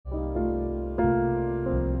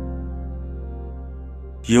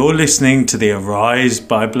You're listening to the Arise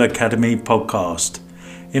Bible Academy podcast.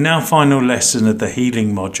 In our final lesson of the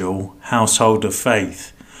healing module, Household of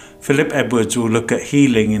Faith, Philip Edwards will look at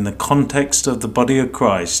healing in the context of the body of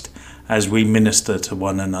Christ as we minister to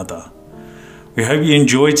one another. We hope you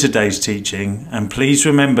enjoyed today's teaching, and please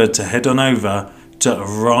remember to head on over to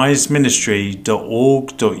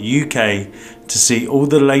ariseministry.org.uk to see all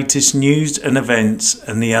the latest news and events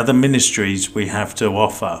and the other ministries we have to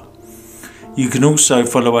offer. You can also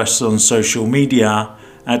follow us on social media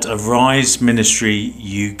at Arise Ministry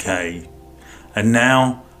UK. And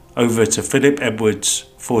now over to Philip Edwards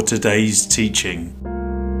for today's teaching.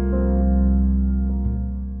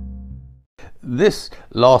 This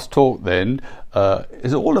last talk then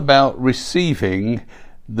is all about receiving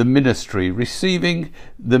the ministry of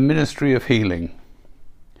healing.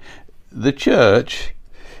 The church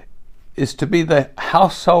is to be the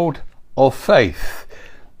household of faith.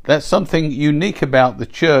 That's something unique about the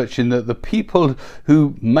church, in that the people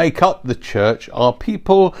who make up the church are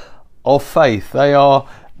people of faith. They are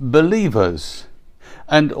believers.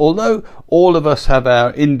 And although all of us have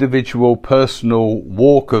our individual personal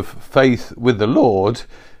walk of faith with the Lord,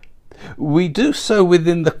 we do so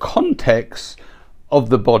within the context of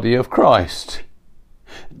the body of Christ,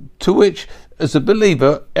 to which, as a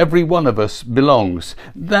believer, every one of us belongs.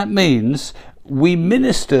 That means we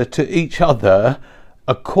minister to each other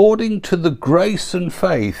according to the grace and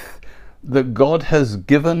faith that God has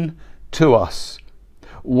given to us.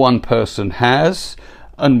 One person has,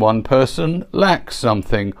 and one person lacks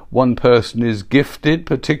something. One person is gifted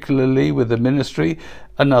particularly with a ministry,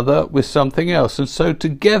 another with something else. And so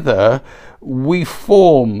together we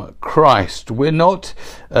form Christ. We're not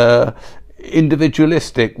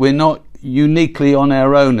individualistic. We're not uniquely on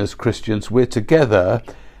our own as Christians. We're together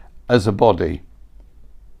as a body.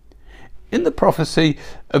 In the prophecy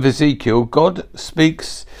of Ezekiel, God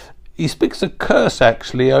speaks a curse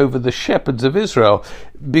actually over the shepherds of Israel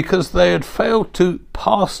because they had failed to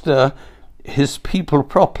pastor his people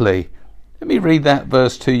properly. Let me read that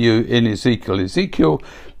verse to you in Ezekiel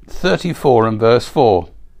 34 and verse 4.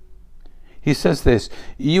 He says this: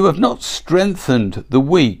 "You have not strengthened the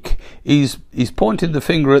weak." He's pointing the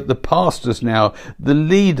finger at the pastors now, the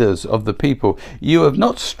leaders of the people. "You have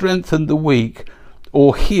not strengthened the weak,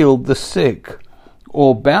 or healed the sick,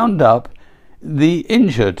 or bound up the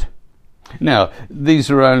injured." Now, these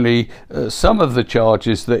are only some of the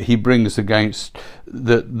charges that he brings against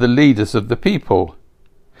the leaders of the people.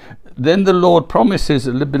 Then the Lord promises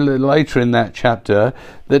a little bit later in that chapter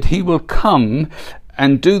that he will come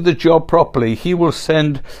and do the job properly. He will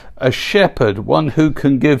send a shepherd, one who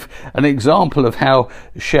can give an example of how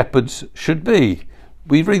shepherds should be.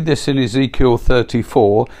 We read this in Ezekiel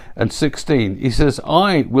 34 and 16. He says,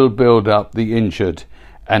 "I will build up the injured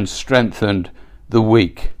and strengthen the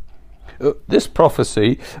weak." This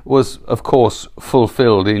prophecy was, of course,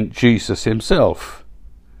 fulfilled in Jesus himself.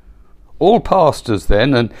 All pastors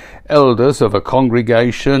then and elders of a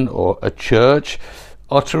congregation or a church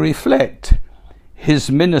are to reflect his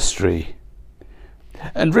ministry.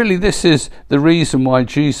 And really this is the reason why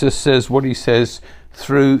Jesus says what he says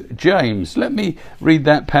through James. Let me read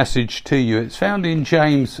that passage to you. It's found in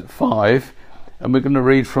James 5, and we're going to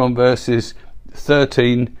read from verses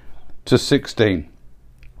 13 to 16.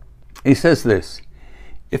 He says this: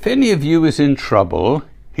 "If any of you is in trouble,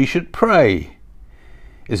 he should pray.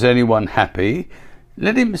 Is anyone happy?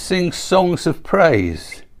 Let him sing songs of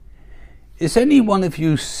praise. Is any one of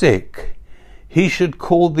you sick? He should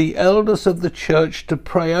call the elders of the church to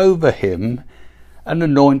pray over him and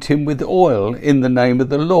anoint him with oil in the name of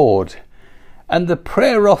the Lord. And the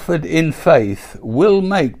prayer offered in faith will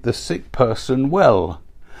make the sick person well.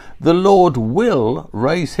 The Lord will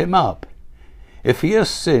raise him up. If he has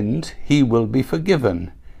sinned, he will be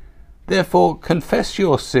forgiven. Therefore confess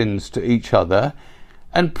your sins to each other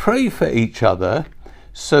and pray for each other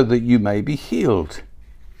so that you may be healed.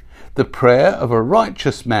 The prayer of a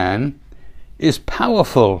righteous man is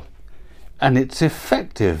powerful and it's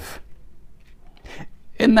effective."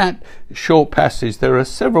 In that short passage there are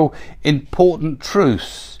several important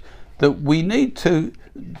truths that we need to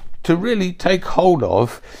really take hold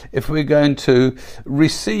of if we're going to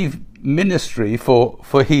receive ministry for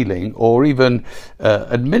healing, or even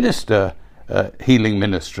administer healing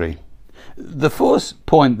ministry. The first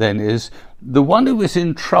point then is the one who is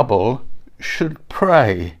in trouble should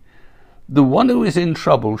pray. The one who is in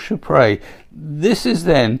trouble should pray. This is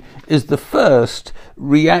the first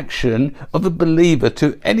reaction of a believer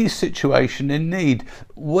to any situation in need.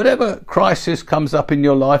 Whatever crisis comes up in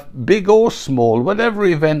your life, big or small, whatever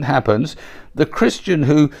event happens, the Christian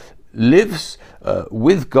who lives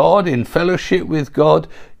with God, in fellowship with God.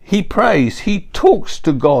 He prays, he talks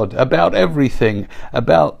to God about everything,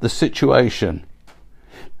 about the situation.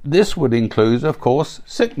 This would include, of course,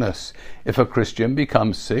 sickness. If a Christian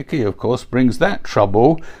becomes sick, he, of course, brings that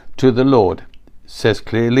trouble to the Lord. It says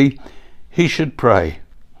clearly, he should pray.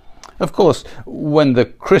 Of course, when the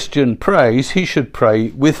Christian prays, he should pray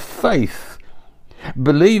with faith,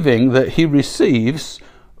 believing that he receives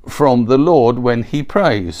from the Lord when he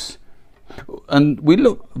prays. And we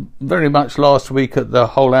looked very much last week at the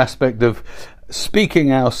whole aspect of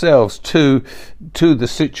speaking ourselves to the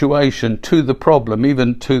situation, to the problem,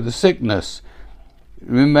 even to the sickness.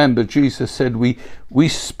 Remember, Jesus said we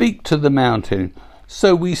speak to the mountain.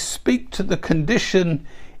 So we speak to the condition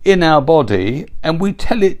in our body and we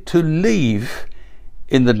tell it to leave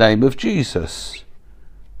in the name of Jesus.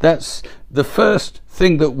 That's the first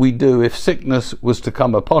thing that we do if sickness was to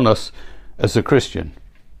come upon us as a Christian.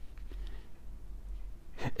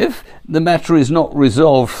 If the matter is not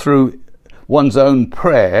resolved through one's own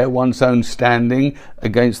prayer, one's own standing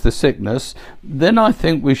against the sickness, then I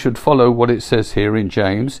think we should follow what it says here in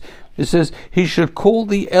James. It says, he should call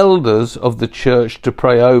the elders of the church to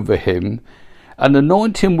pray over him and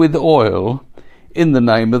anoint him with oil in the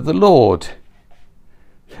name of the Lord.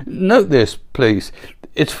 Note this, please.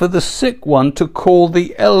 It's for the sick one to call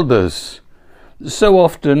the elders. So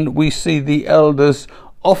often we see the elders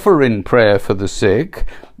offer in prayer for the sick,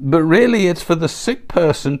 but really it's for the sick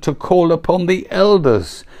person to call upon the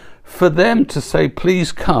elders, for them to say,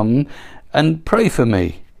 please come and pray for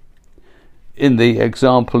me. In the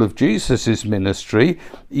example of Jesus' ministry,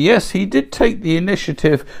 yes, he did take the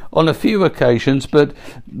initiative on a few occasions, but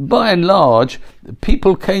by and large,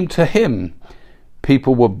 people came to him.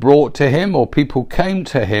 People were brought to him, or people came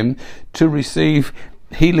to him to receive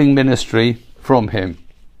healing ministry from him.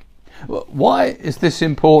 Why is this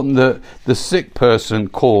important that the sick person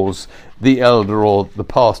calls the elder or the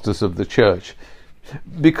pastors of the church?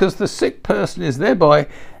 Because the sick person is thereby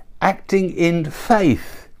acting in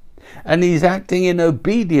faith, and he's acting in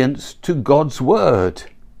obedience to God's word.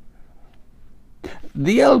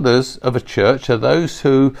 The elders of a church are those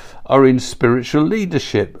who are in spiritual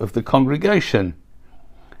leadership of the congregation.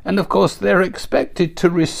 And of course they're expected to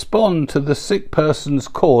respond to the sick person's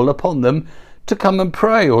call upon them to come and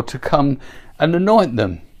pray or to come and anoint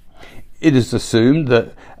them. It is assumed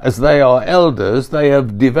that as they are elders, they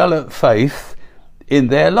have developed faith in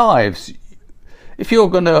their lives. If you're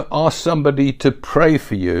going to ask somebody to pray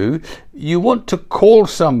for you, you want to call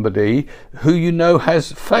somebody who you know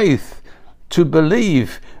has faith to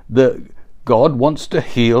believe that God wants to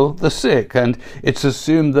heal the sick. And it's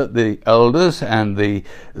assumed that the elders and the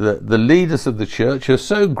leaders of the church are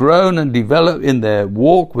so grown and developed in their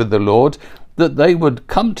walk with the Lord that they would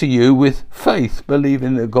come to you with faith,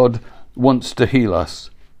 believing that God wants to heal us.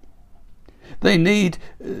 They need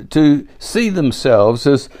to see themselves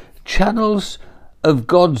as channels of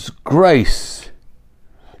God's grace,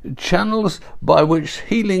 channels by which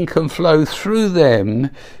healing can flow through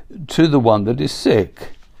them to the one that is sick.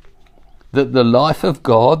 That the life of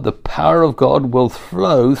God, the power of God, will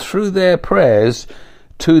flow through their prayers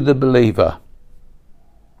to the believer.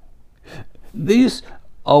 These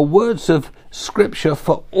are words of Scripture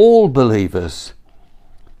for all believers.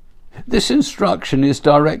 This instruction is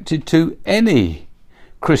directed to any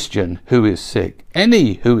Christian who is sick.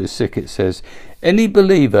 Any who is sick, it says. Any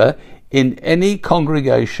believer in any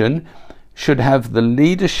congregation should have the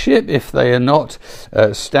leadership, if they are not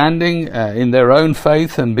standing in their own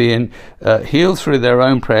faith and being healed through their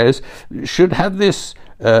own prayers, should have this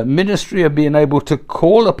ministry of being able to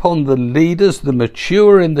call upon the leaders, the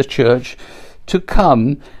mature in the church, to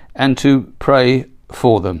come and to pray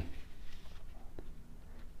for them.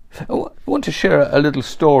 I want to share a little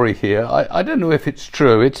story here. I don't know if it's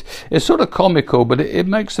true. It's sort of comical, but it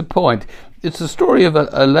makes a point. It's the story of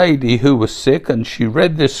a lady who was sick, and she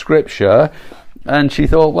read this scripture and she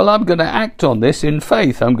thought, well, I'm going to act on this in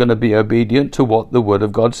faith. I'm going to be obedient to what the Word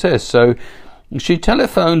of God says. So she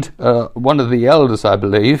telephoned one of the elders, I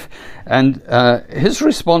believe, and his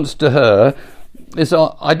response to her is,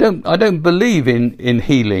 I don't believe in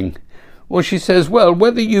healing. Well, she says, well,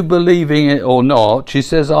 whether you believe in it or not, she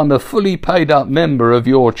says, I'm a fully paid up member of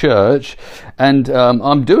your church, and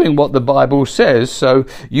I'm doing what the Bible says, so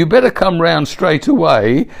you better come round straight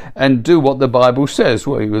away and do what the Bible says.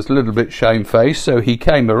 Well, he was a little bit shamefaced, so he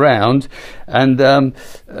came around and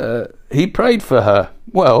he prayed for her.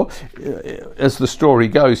 Well, as the story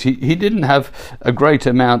goes, he didn't have a great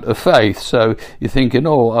amount of faith, so you're thinking,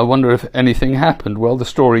 oh, I wonder if anything happened. Well, the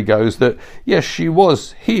story goes that, yes, she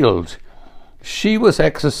was healed. She was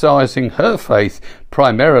exercising her faith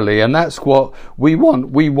primarily, and that's what we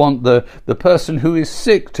want. We want the person who is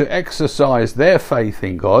sick to exercise their faith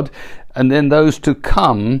in God, and then those to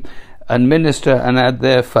come and minister and add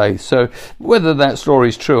their faith. So whether that story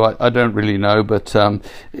is true, I don't really know, but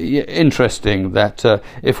interesting that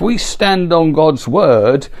if we stand on God's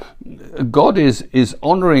word, God is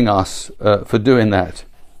honouring us for doing that.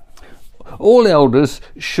 All elders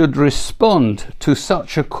should respond to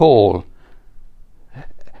such a call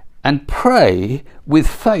and pray with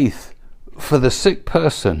faith for the sick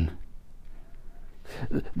person.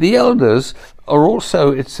 The elders are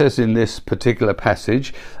also, it says in this particular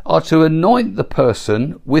passage, are to anoint the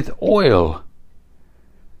person with oil.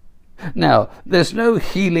 Now, there's no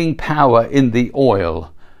healing power in the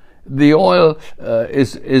oil. The oil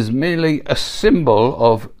is merely a symbol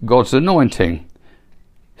of God's anointing.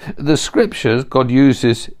 The scriptures,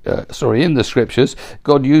 in the scriptures,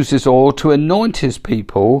 God uses oil to anoint his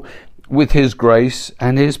people with his grace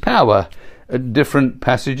and his power. Different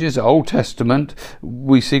passages, Old Testament,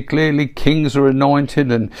 we see clearly kings are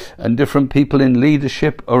anointed and different people in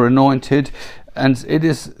leadership are anointed. And it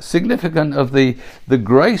is significant of the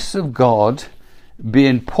grace of God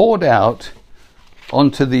being poured out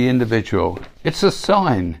onto the individual. It's a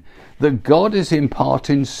sign that God is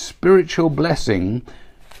imparting spiritual blessing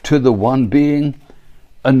to the one being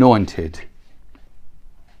anointed.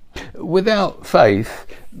 Without faith,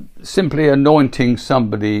 simply anointing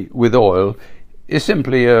somebody with oil is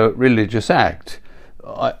simply a religious act.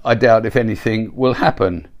 I doubt if anything will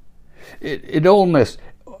happen. It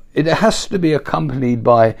has to be accompanied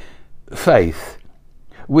by faith.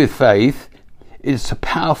 With faith, it's a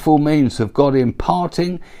powerful means of God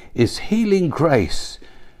imparting his healing grace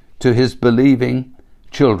to his believing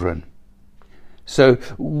children. So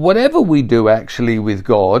whatever we do actually with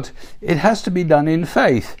God, it has to be done in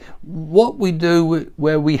faith. What we do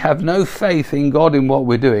where we have no faith in God in what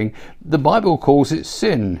we're doing, the Bible calls it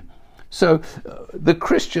sin. So the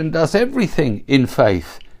Christian does everything in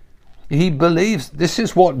faith. He believes this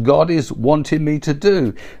is what God is wanting me to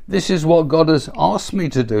do. This is what God has asked me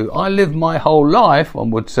to do. I live my whole life,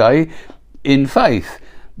 one would say, in faith,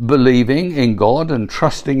 believing in God and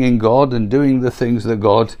trusting in God and doing the things that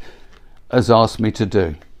God has asked me to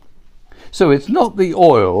do. So it's not the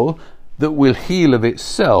oil that will heal of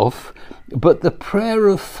itself, but the prayer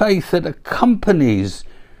of faith that accompanies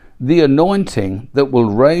the anointing that will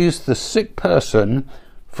raise the sick person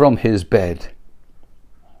from his bed.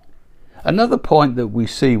 Another point that we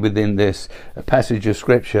see within this passage of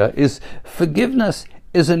scripture is forgiveness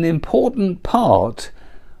is an important part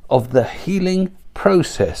of the healing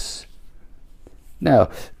process. Now,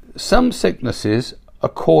 some sicknesses are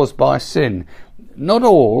caused by sin. Not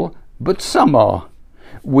all, but some are.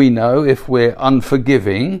 We know if we're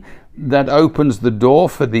unforgiving, that opens the door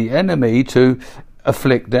for the enemy to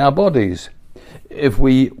afflict our bodies. If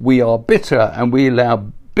we are bitter and we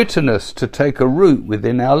allow bitterness to take a root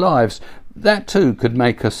within our lives, that too could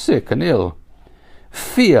make us sick and ill.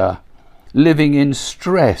 Fear, living in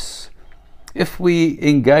stress. If we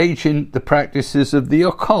engage in the practices of the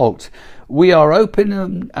occult, we are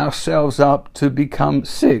opening ourselves up to become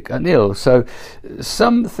sick and ill. So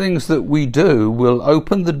some things that we do will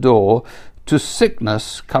open the door to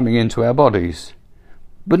sickness coming into our bodies,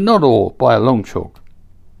 but not all by a long chalk.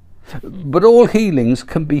 But all healings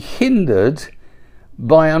can be hindered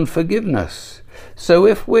by unforgiveness. So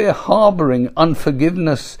if we're harbouring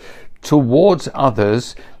unforgiveness towards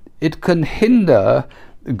others, it can hinder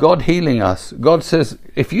God healing us. God says,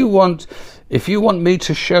 if you want me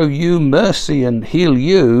to show you mercy and heal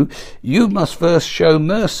you, you must first show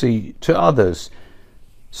mercy to others.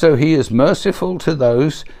 So he is merciful to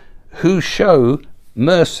those who show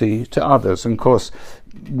mercy to others. And of course,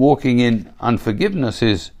 walking in unforgiveness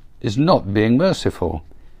is not being merciful.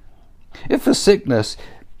 If a sickness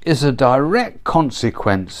is a direct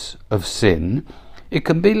consequence of sin, it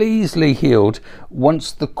can be easily healed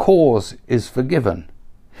once the cause is forgiven.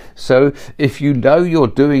 So if you know you're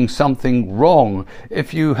doing something wrong,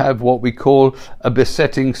 if you have what we call a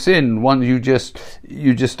besetting sin, one you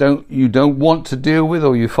don't want to deal with,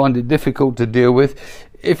 or you find it difficult to deal with,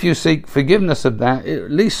 if you seek forgiveness of that, it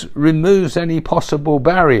at least removes any possible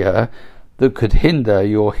barrier that could hinder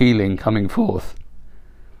your healing coming forth.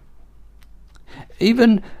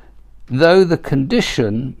 Even though the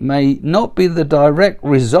condition may not be the direct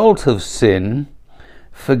result of sin,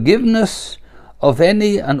 forgiveness of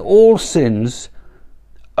any and all sins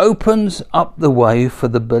opens up the way for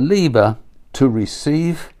the believer to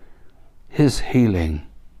receive his healing.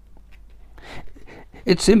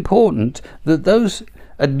 It's important that those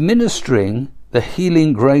administering the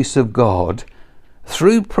healing grace of God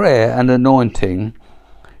through prayer and anointing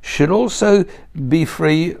should also be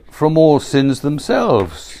free from all sins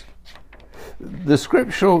themselves. The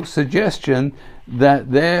scriptural suggestion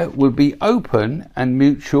that there will be open and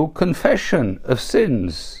mutual confession of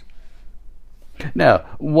sins. Now,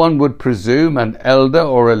 one would presume an elder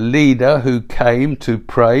or a leader who came to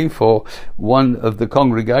pray for one of the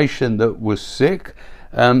congregation that was sick,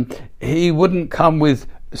 he wouldn't come with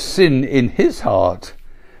sin in his heart.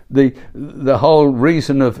 The whole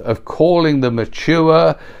reason of calling the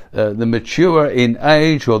mature in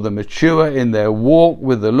age or the mature in their walk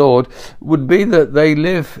with the Lord would be that they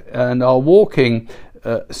live and are walking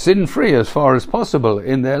sin-free as far as possible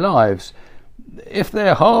in their lives. If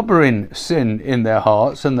they're harbouring sin in their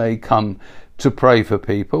hearts and they come to pray for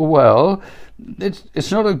people, well,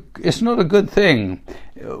 it's not a good thing.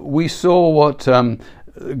 We saw what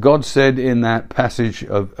God said in that passage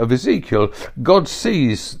of Ezekiel. God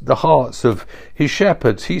sees the hearts of his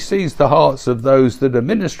shepherds. He sees the hearts of those that are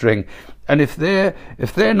ministering. And if they're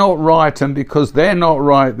not right, and because they're not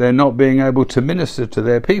right, they're not being able to minister to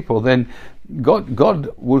their people, then God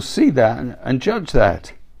will see that and judge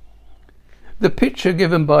that. The picture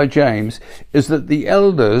given by James is that the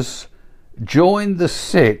elders join the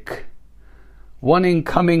sick, one in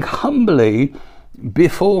coming humbly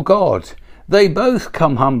before God. They both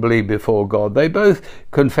come humbly before God. They both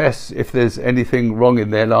confess if there's anything wrong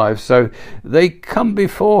in their lives. So they come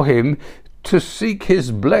before him to seek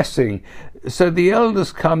his blessing. So the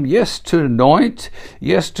elders come, yes, to anoint,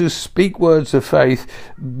 yes, to speak words of faith,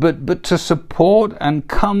 but to support and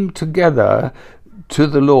come together to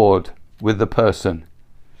the Lord with the person.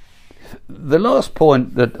 The last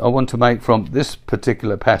point that I want to make from this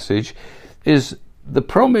particular passage is the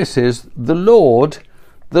promise is the Lord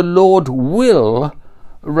will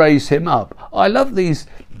raise him up. I love these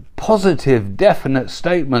positive, definite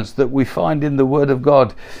statements that we find in the Word of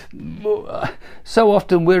God. So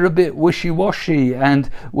often we're a bit wishy-washy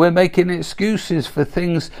and we're making excuses for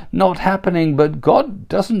things not happening, but God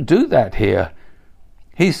doesn't do that here.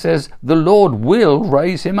 He says the Lord will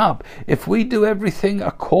raise him up. If we do everything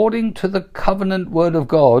according to the covenant Word of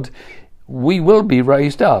God, we will be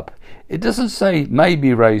raised up. It doesn't say may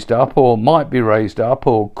be raised up or might be raised up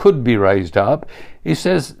or could be raised up. He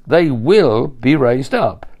says they will be raised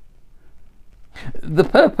up. The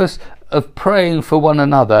purpose of praying for one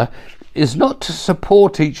another is not to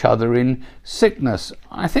support each other in sickness.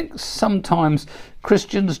 I think sometimes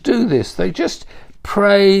Christians do this. They just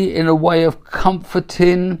pray in a way of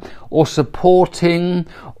comforting or supporting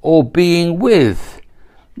or being with.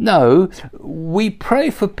 No, we pray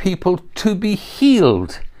for people to be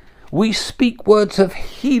healed. We speak words of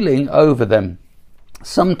healing over them.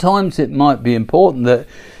 Sometimes it might be important that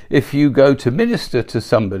if you go to minister to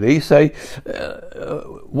somebody, say,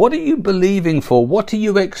 what are you believing for? What are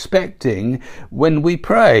you expecting when we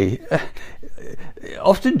pray?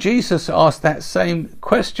 Often Jesus asked that same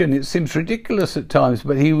question. It seems ridiculous at times,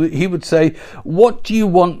 but he would say, what do you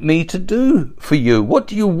want me to do for you? What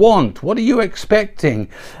do you want? What are you expecting?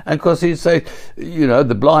 And of course he'd say,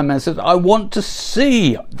 the blind man says, I want to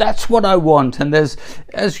see. That's what I want. And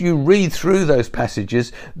as you read through those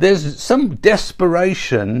passages, there's some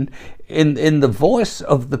desperation in the voice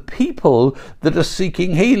of the people that are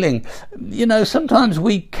seeking healing. Sometimes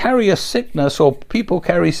we carry a sickness, or people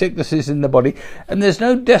carry sicknesses in the body, and there's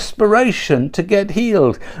no desperation to get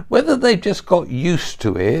healed. Whether they've just got used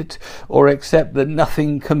to it, or accept that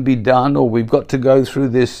nothing can be done, or we've got to go through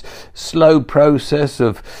this slow process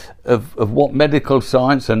of what medical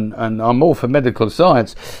science, and I'm all for medical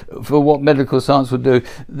science, for what medical science would do.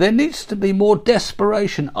 There needs to be more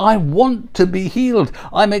desperation. I want to be healed.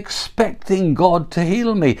 I'm expecting God to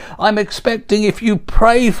heal me. I'm expecting, if you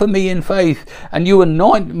pray for me in faith and you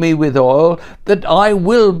anoint me with oil, that I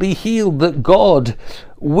will be healed, that God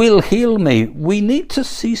will heal me. We need to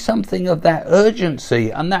see something of that urgency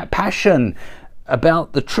and that passion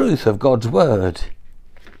about the truth of God's word.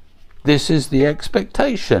 This is the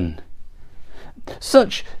expectation.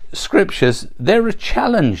 Such scriptures, they're a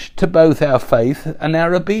challenge to both our faith and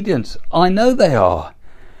our obedience. I know they are.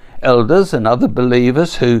 Elders and other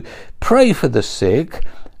believers who pray for the sick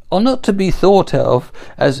are not to be thought of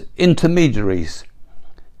as intermediaries.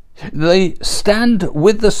 They stand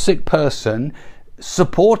with the sick person,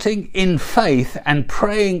 supporting in faith and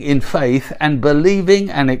praying in faith and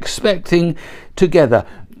believing and expecting together.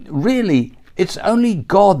 Really, it's only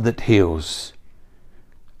God that heals,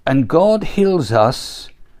 and God heals us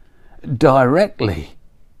directly.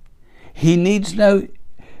 He needs no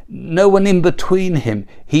one in between him.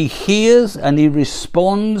 He hears and he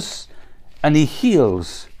responds and he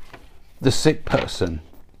heals. the sick person.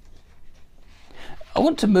 I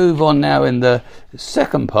want to move on now in the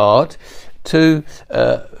second part to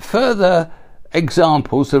further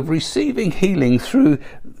examples of receiving healing through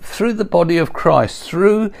the body of Christ,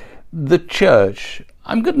 through the church.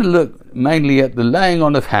 I'm going to look mainly at the laying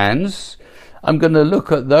on of hands. I'm going to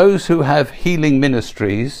look at those who have healing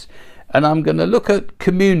ministries, and I'm going to look at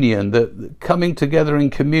communion, the coming together in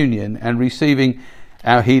communion and receiving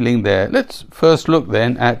our healing there. Let's first look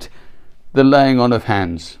then at the laying on of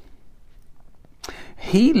hands.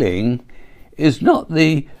 Healing is not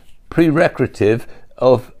the prerequisite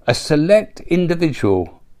of a select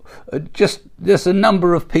individual. Just there's a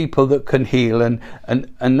number of people that can heal and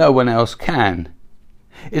no one else can.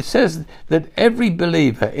 It says that every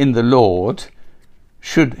believer in the Lord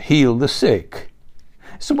should heal the sick.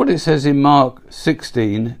 So what it says in Mark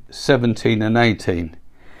 16, 17 and 18.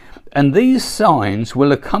 And these signs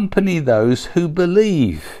will accompany those who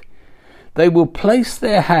believe. They will place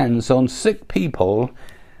their hands on sick people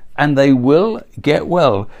and they will get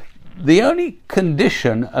well. The only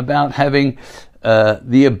condition about having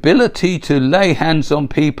the ability to lay hands on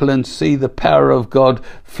people and see the power of God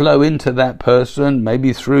flow into that person,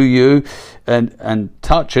 maybe through you, and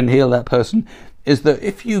touch and heal that person, is that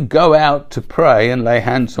if you go out to pray and lay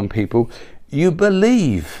hands on people, you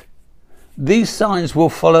believe. These signs will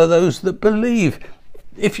follow those that believe.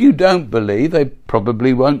 If you don't believe, they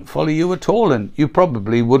probably won't follow you at all, and you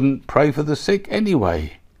probably wouldn't pray for the sick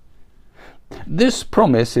anyway. This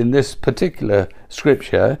promise in this particular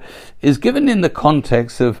scripture is given in the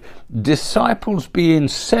context of disciples being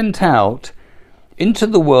sent out into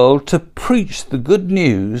the world to preach the good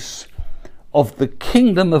news of the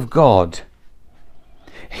kingdom of God.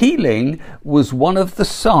 Healing was one of the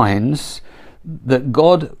signs that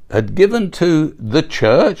God had given to the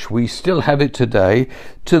church, we still have it today,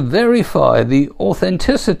 to verify the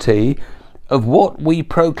authenticity of what we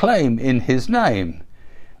proclaim in his name.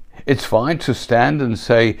 It's fine to stand and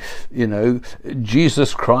say,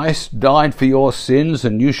 Jesus Christ died for your sins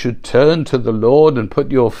and you should turn to the Lord and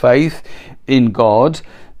put your faith in God.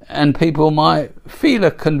 And people might feel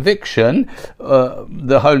a conviction,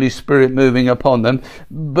 the Holy Spirit moving upon them,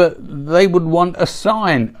 but they would want a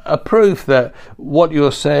sign, a proof that what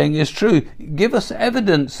you're saying is true. Give us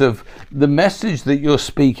evidence of the message that you're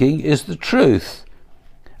speaking is the truth.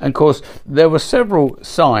 And of course, there were several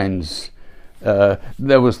signs.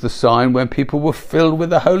 There was the sign when people were filled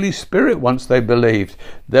with the Holy Spirit once they believed.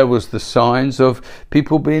 There was the signs of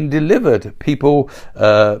people being delivered, people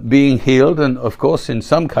being healed, and of course in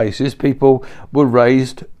some cases people were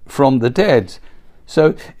raised from the dead.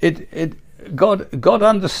 So God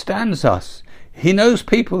understands us. He knows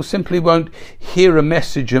people simply won't hear a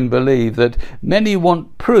message and believe, that many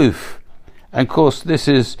want proof. And of course this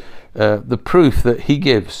is the proof that he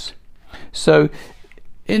gives. So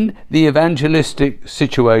in the evangelistic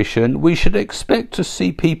situation, we should expect to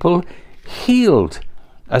see people healed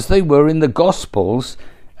as they were in the Gospels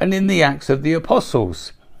and in the Acts of the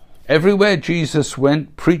Apostles. Everywhere Jesus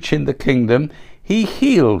went preaching the kingdom, he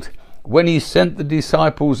healed. When he sent the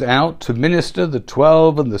disciples out to minister, the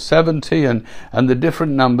 12 and the 70 and the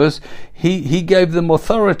different numbers, he gave them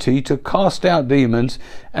authority to cast out demons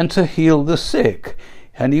and to heal the sick.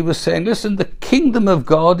 And he was saying, listen, the kingdom of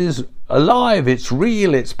God is alive, it's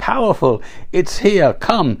real, it's powerful, it's here.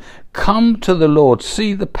 Come to the Lord,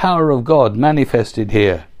 see the power of God manifested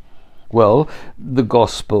here. Well, the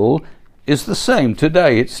gospel is the same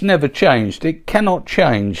today. It's never changed. It cannot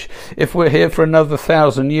change. If we're here for another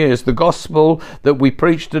 1,000 years, the gospel that we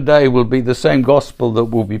preach today will be the same gospel that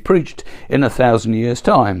will be preached in 1,000 years'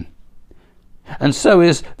 time. And so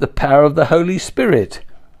is the power of the Holy Spirit,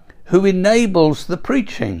 who enables the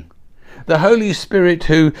preaching. The Holy Spirit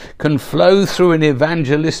who can flow through an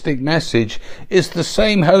evangelistic message is the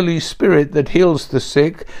same Holy Spirit that heals the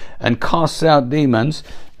sick and casts out demons,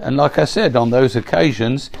 and like I said, on those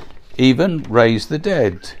occasions, even raise the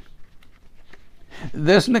dead.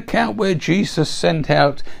 There's an account where Jesus sent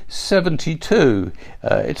out 72.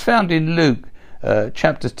 It's found in Luke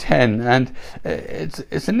chapter 10, and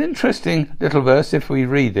it's an interesting little verse if we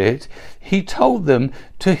read it. He told them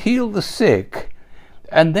to heal the sick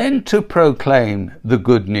and then to proclaim the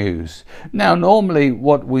good news. Now, normally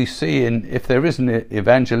what we see if there is an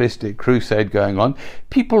evangelistic crusade going on,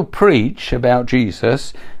 people preach about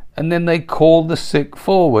Jesus and then they call the sick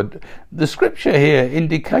forward. The scripture here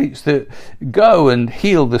indicates that go and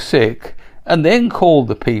heal the sick and then call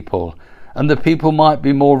the people. And the people might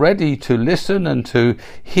be more ready to listen and to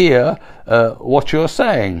hear what you're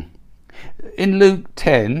saying. In Luke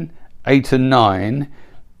 10, 8 and 9,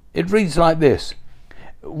 it reads like this.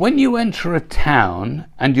 when you enter a town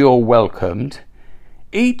and you're welcomed,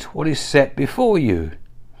 eat what is set before you.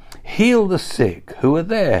 Heal the sick who are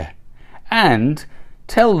there, and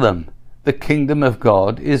tell them the kingdom of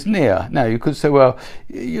God is near. Now, you could say, well,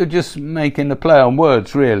 you're just making a play on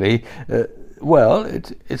words, really. Well,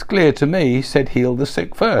 it's clear to me he said heal the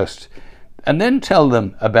sick first, and then tell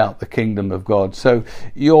them about the kingdom of God. So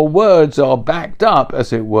your words are backed up,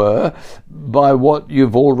 as it were, by what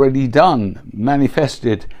you've already done,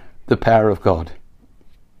 manifested the power of God.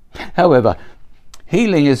 However,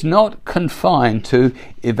 healing is not confined to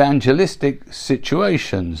evangelistic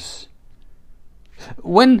situations.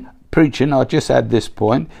 When preaching, I'll just add this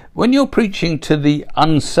point, when you're preaching to the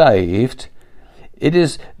unsaved, it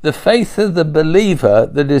is the faith of the believer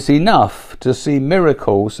that is enough to see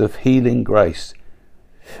miracles of healing grace.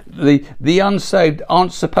 The unsaved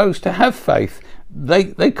aren't supposed to have faith.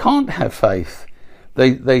 They can't have faith.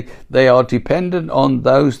 They are dependent on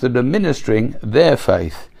those that are ministering their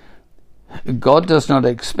faith. God does not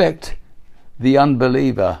expect the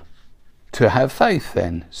unbeliever to have faith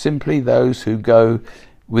then, simply those who go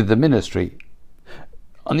with the ministry.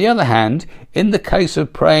 On the other hand, in the case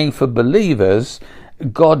of praying for believers,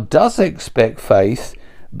 God does expect faith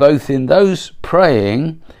both in those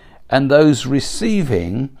praying and those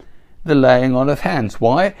receiving the laying on of hands.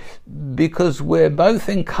 Why? Because we're both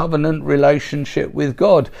in covenant relationship with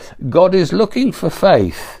God. God is looking for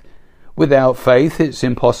faith. Without faith, it's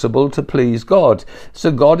impossible to please God.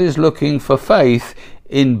 So God is looking for faith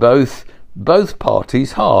in both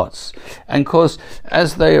parties' hearts. And of course,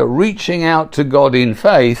 as they are reaching out to God in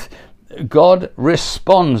faith, God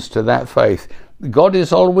responds to that faith. God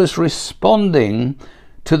is always responding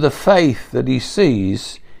to the faith that he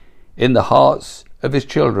sees in the hearts of his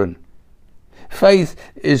children. Faith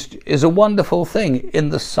is a wonderful thing in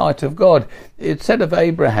the sight of God. It said of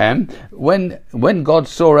Abraham, when God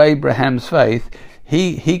saw Abraham's faith,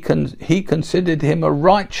 he considered him a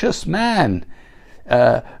righteous man.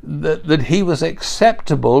 That he was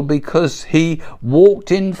acceptable because he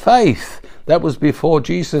walked in faith. That was before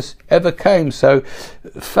Jesus ever came. So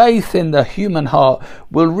faith in the human heart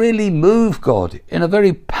will really move God in a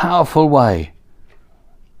very powerful way.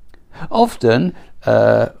 Often,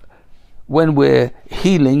 when we're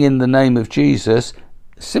healing in the name of Jesus,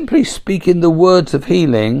 simply speaking the words of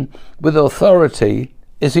healing with authority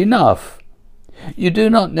is enough. You do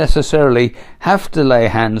not necessarily have to lay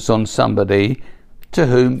hands on somebody to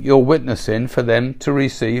whom you're witnessing for them to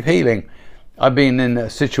receive healing. I've been in a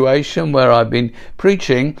situation where I've been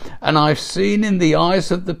preaching and I've seen in the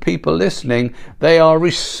eyes of the people listening, they are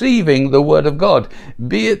receiving the word of God,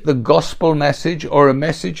 be it the gospel message or a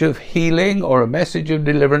message of healing or a message of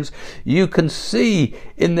deliverance. You can see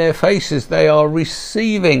in their faces they are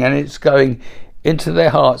receiving, and it's going into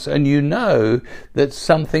their hearts, and you know that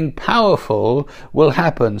something powerful will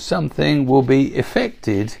happen, something will be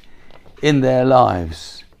effected in their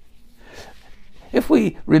lives. If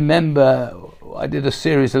we remember, I did a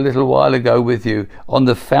series a little while ago with you on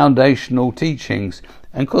the foundational teachings,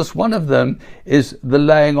 and of course one of them is the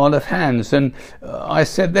laying on of hands, and I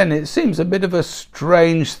said then it seems a bit of a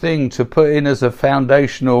strange thing to put in as a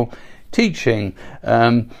foundational teaching.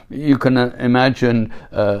 You can imagine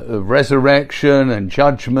resurrection and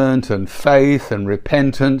judgment and faith and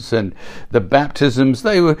repentance and the baptisms.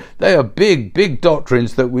 They are big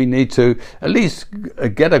doctrines that we need to at least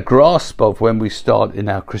get a grasp of when we start in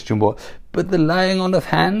our Christian walk. But the laying on of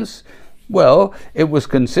hands, well, it was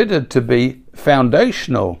considered to be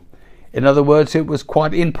foundational. In other words, it was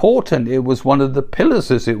quite important. It was one of the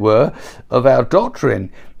pillars, as it were, of our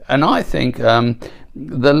doctrine. And I think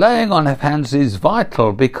the laying on of hands is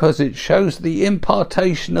vital because it shows the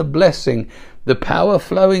impartation of blessing, the power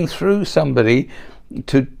flowing through somebody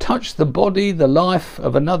to touch the body, the life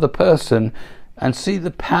of another person, and see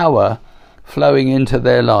the power flowing into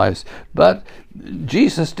their lives. But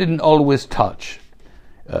Jesus didn't always touch.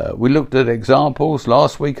 We looked at examples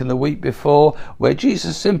last week and the week before where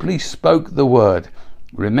Jesus simply spoke the word.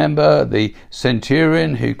 Remember the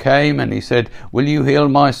centurion who came and he said, "Will you heal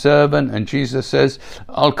my servant?" And Jesus says,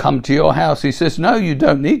 "I'll come to your house." He says, "No, you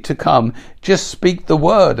don't need to come. Just speak the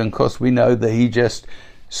word." And of course we know that he just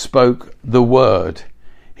spoke the word.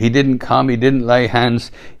 He didn't come, he didn't lay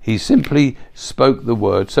hands, he simply spoke the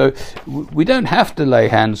word. So we don't have to lay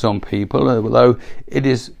hands on people, although it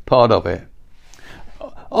is part of it.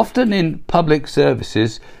 Often in public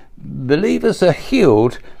services, believers are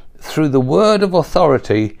healed through the word of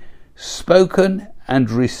authority spoken and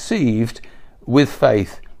received with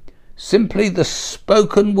faith. Simply the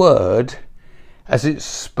spoken word, as it's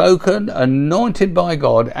spoken, anointed by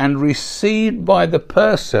God and received by the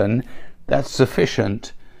person that's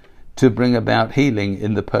sufficient to bring about healing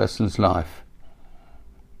in the person's life.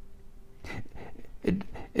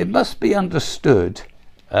 It must be understood.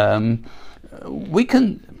 We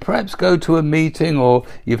can perhaps go to a meeting, or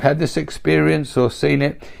you've had this experience or seen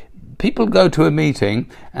it. People go to a meeting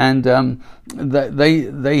and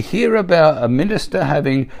they hear about a minister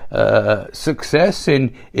having success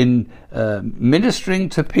in ministering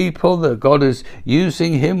to people, that God is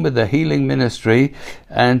using him with the healing ministry,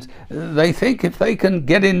 and they think if they can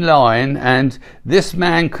get in line and this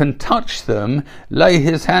man can touch them, lay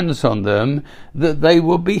his hands on them, that they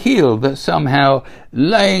will be healed, that somehow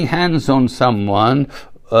laying hands on someone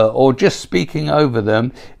or just speaking over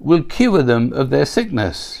them will cure them of their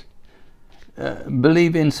sickness.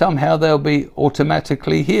 Believing somehow they'll be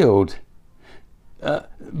automatically healed,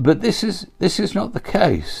 but this is not the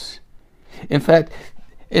case. In fact,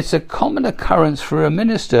 it's a common occurrence for a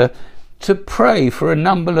minister to pray for a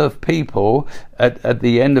number of people at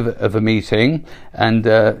the end of a meeting, and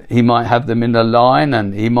he might have them in a line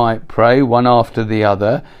and he might pray one after the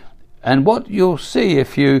other. And what you'll see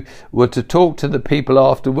if you were to talk to the people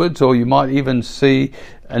afterwards, or you might even see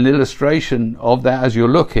an illustration of that as you're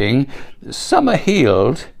looking, some are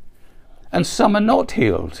healed and some are not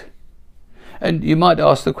healed. And you might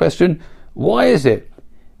ask the question, why is it?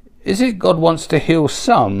 Is it God wants to heal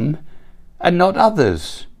some and not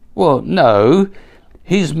others? Well, no,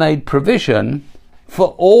 he's made provision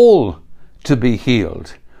for all to be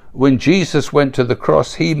healed. When Jesus went to the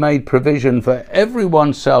cross, he made provision for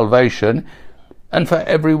everyone's salvation and for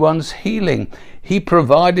everyone's healing. He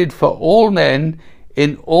provided for all men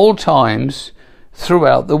in all times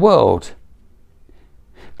throughout the world.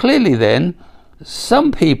 Clearly then,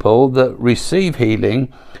 some people that receive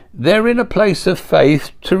healing, they're in a place of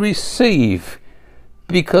faith to receive,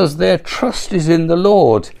 because their trust is in the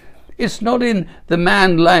Lord. It's not in the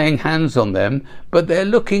man laying hands on them, but they're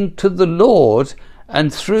looking to the Lord,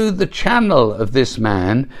 and through the channel of this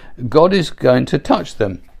man, God is going to touch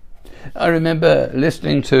them. I remember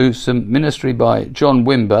listening to some ministry by John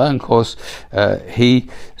Wimber, and of course he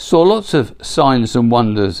saw lots of signs and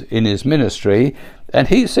wonders in his ministry, and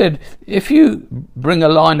he said, if you bring a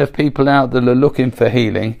line of people out that are looking for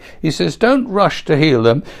healing, he says, don't rush to heal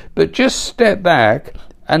them, but just step back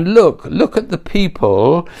and look at the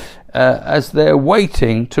people as they're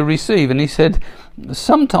waiting to receive. And he said,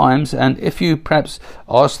 sometimes, and if you perhaps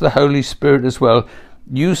ask the Holy Spirit as well,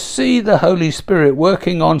 you see the Holy Spirit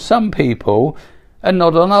working on some people and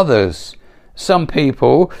not on others. Some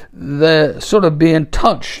people, they're sort of being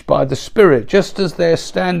touched by the Spirit just as they're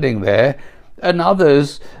standing there, and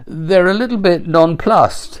others, they're a little bit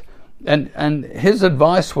nonplussed. And his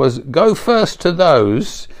advice was, go first to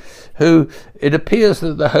those who it appears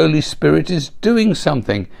that the Holy Spirit is doing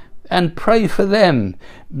something, and pray for them,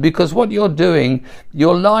 because what you're doing,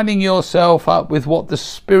 you're lining yourself up with what the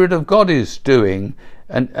Spirit of God is doing,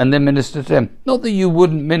 and then minister to them. Not that you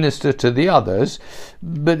wouldn't minister to the others,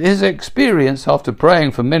 but his experience after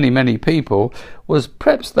praying for many, many people was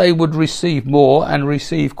perhaps they would receive more and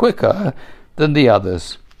receive quicker than the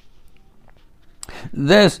others.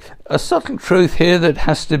 There's a subtle truth here that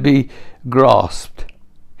has to be grasped.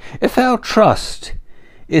 If our trust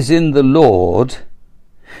is in the Lord,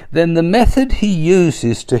 then the method he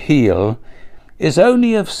uses to heal is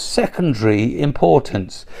only of secondary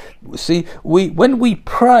importance. See, when we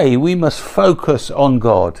pray, we must focus on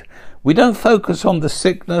God. We don't focus on the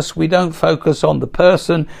sickness, we don't focus on the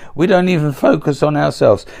person, we don't even focus on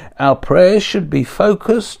ourselves. Our prayers should be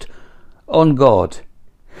focused on God.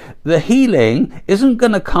 The healing isn't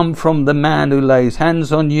going to come from the man who lays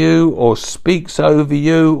hands on you or speaks over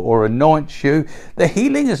you or anoints you. The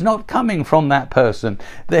healing is not coming from that person.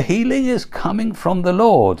 The healing is coming from the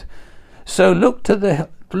Lord. So look to the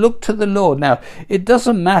Lord. Now, it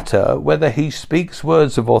doesn't matter whether he speaks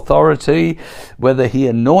words of authority, whether he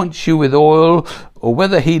anoints you with oil, or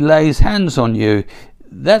whether he lays hands on you.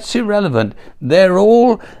 That's irrelevant. They're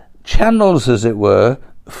all channels, as it were,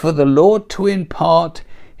 for the Lord to impart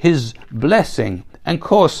his blessing. And of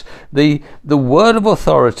course, the word of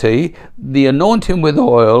authority, the anointing with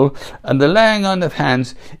oil, and the laying on of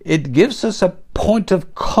hands, it gives us a point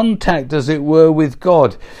of contact, as it were, with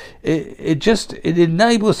God. It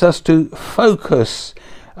enables us to focus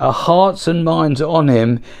our hearts and minds on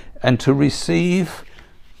him and to receive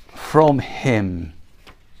from him.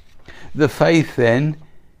 The faith then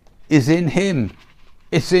is in him.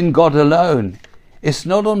 It's in God alone. It's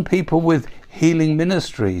not on people with healing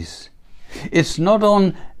ministries. It's not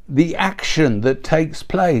on the action that takes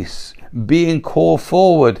place, being called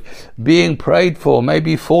forward, being prayed for,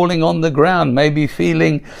 maybe falling on the ground, maybe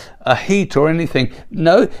feeling a heat or anything.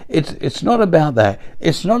 No, it's not about that.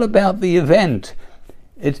 It's not about the event.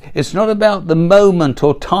 It's not about the moment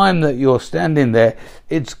or time that you're standing there.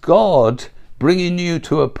 It's God bringing you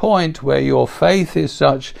to a point where your faith is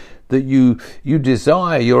such that you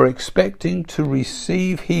desire, you're expecting to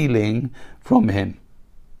receive healing from Him.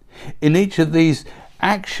 In each of these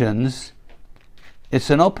actions, it's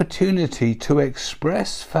an opportunity to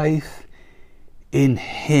express faith in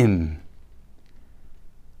Him.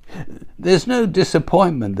 There's no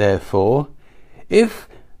disappointment, therefore, if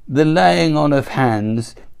the laying on of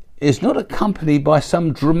hands is not accompanied by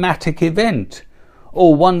some dramatic event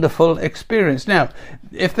or wonderful experience. Now,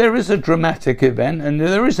 if there is a dramatic event and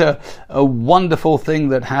there is a wonderful thing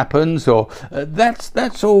that happens, or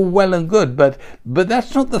that's all well and good, but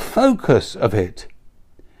that's not the focus of it.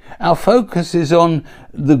 Our focus is on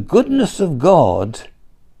the goodness of God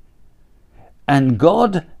and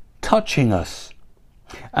God touching us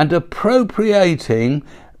and appropriating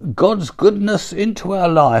God's goodness into our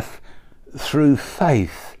life through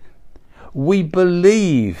faith. We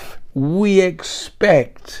believe, we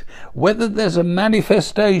expect, whether there's a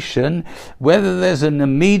manifestation, whether there's an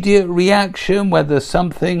immediate reaction, whether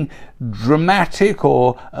something dramatic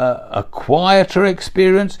or a quieter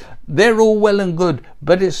experience, they're all well and good,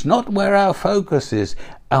 but it's not where our focus is.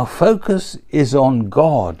 Our focus is on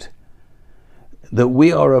God, that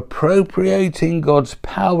we are appropriating God's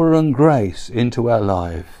power and grace into our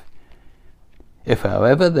life. If,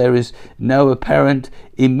 however, there is no apparent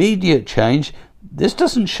immediate change, this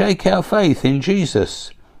doesn't shake our faith in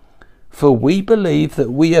Jesus, for we believe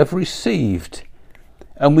that we have received,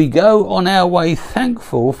 and we go on our way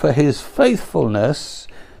thankful for His faithfulness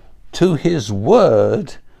to His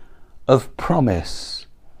word of promise.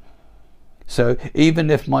 So even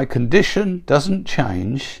if my condition doesn't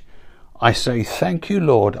change, I say, thank you,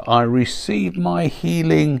 Lord, I receive my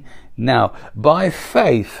healing now. By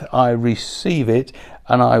faith I receive it,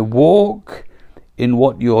 and I walk in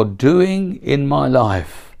what you're doing in my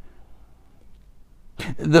life.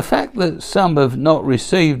 The fact that some have not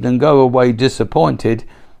received and go away disappointed,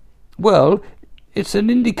 well, it's an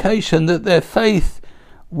indication that their faith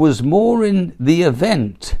was more in the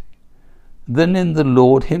event than in the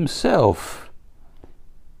Lord Himself.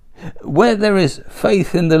 Where there is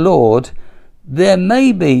faith in the Lord, there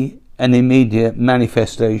may be an immediate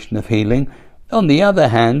manifestation of healing. On the other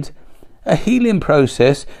hand, a healing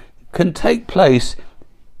process can take place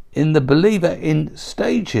in the believer in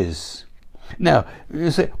stages. Now,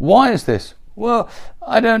 you say, why is this? Well,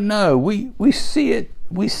 I don't know. We see it.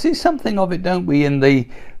 We see something of it, don't we, in the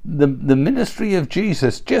ministry of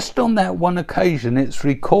Jesus. Just on that one occasion, it's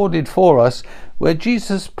recorded for us where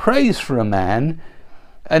Jesus prays for a man,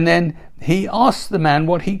 and then He asks the man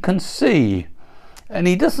what he can see. And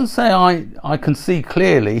He doesn't say, I can see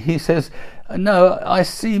clearly. He says, no, I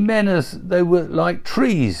see men as they were like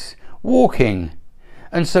trees walking.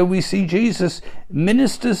 And so we see Jesus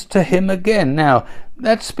ministers to him again. Now,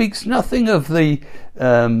 that speaks nothing of the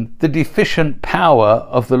deficient power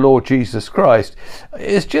of the Lord Jesus Christ.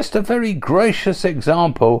 It's just a very gracious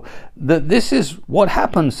example that this is what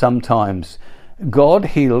happens sometimes. God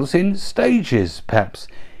heals in stages, perhaps,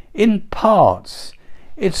 in parts.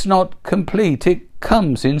 It's not complete. It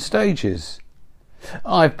comes in stages.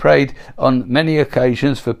 I've prayed on many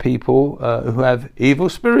occasions for people who have evil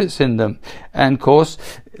spirits in them, and of course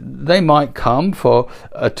they might come for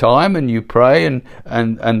a time and you pray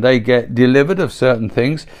and they get delivered of certain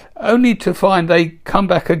things, only to find they come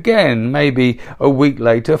back again maybe a week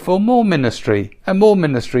later for more ministry and more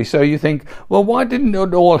ministry. So you think, well, why didn't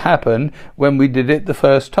it all happen when we did it the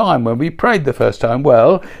first time, when we prayed the first time?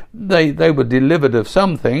 Well, they were delivered of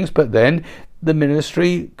some things, but then the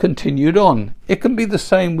ministry continued on. It can be the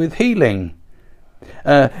same with healing.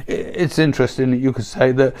 It's interesting that you could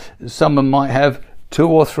say that someone might have 2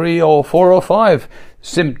 or 3 or 4 or 5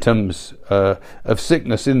 symptoms of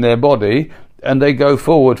sickness in their body, and they go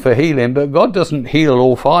forward for healing, but God doesn't heal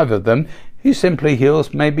all 5 of them. He simply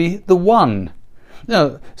heals maybe the one.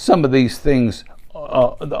 Now, some of these things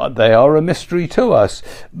they are a mystery to us,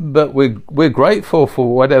 but we're grateful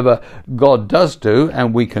for whatever God does do,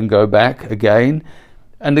 and we can go back again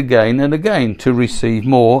and again and again to receive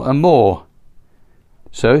more and more.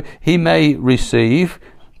 So He may receive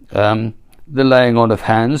the laying on of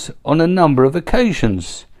hands on a number of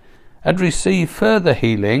occasions and receive further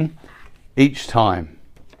healing each time.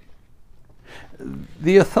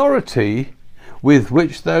 The authority with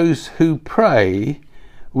which those who pray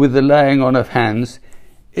with the laying on of hands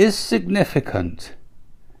is significant.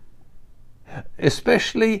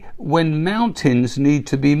 especially when mountains need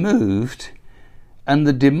to be moved and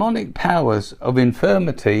the demonic powers of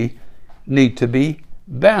infirmity need to be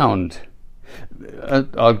bound.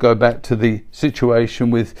 I'll go back to the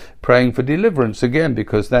situation with praying for deliverance again,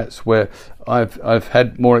 because that's where I've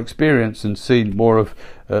had more experience and seen more of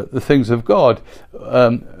the things of God.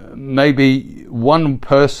 Maybe one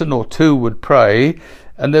person or two would pray,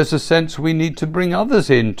 and there's a sense we need to bring others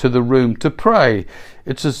into the room to pray.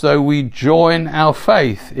 It's as though we join our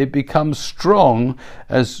faith. It becomes strong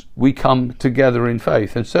as we come together in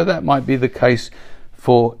faith. And so that might be the case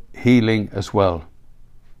for healing as well.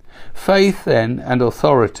 Faith then and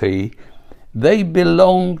authority, they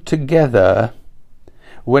belong together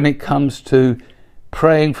when it comes to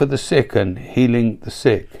praying for the sick and healing the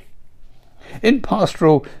sick. In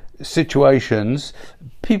pastoral situations,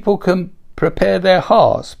 people can prepare their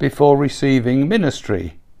hearts before receiving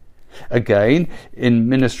ministry. Again, in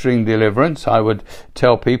ministering deliverance, I would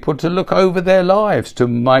tell people to look over their lives, to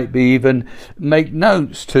might be even make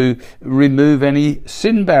notes, to remove any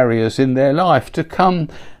sin barriers in their life, to come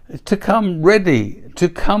ready, to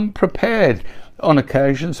come prepared. On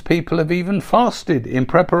occasions, people have even fasted in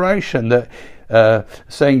preparation, that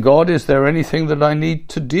saying, God, is there anything that I need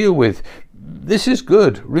to deal with? This is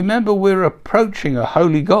good. Remember, we're approaching a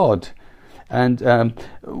holy God, and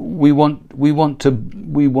we want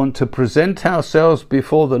to present ourselves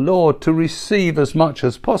before the Lord to receive as much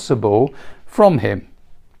as possible from Him.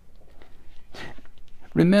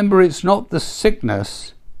 Remember, it's not the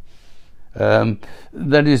sickness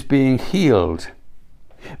that is being healed,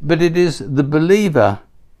 but it is the believer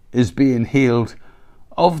is being healed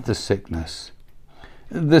of the sickness.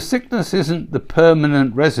 The sickness isn't the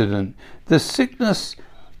permanent resident. The sickness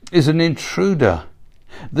is an intruder.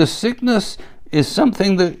 The sickness is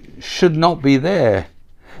something that should not be there.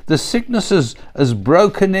 The sickness has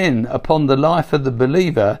broken in upon the life of the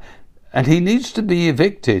believer, and he needs to be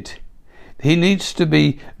evicted. He needs to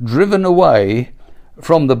be driven away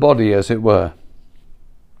from the body, as it were.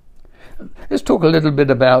 Let's talk a little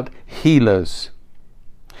bit about healers.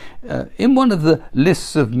 In one of the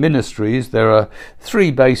lists of ministries, there are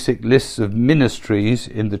three basic lists of ministries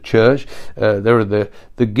in the church. There are the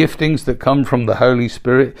giftings that come from the Holy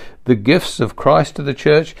Spirit, the gifts of Christ to the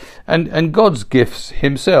church, and God's gifts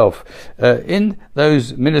Himself. In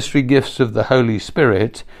those ministry gifts of the Holy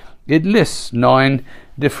Spirit, it lists 9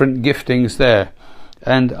 different giftings there.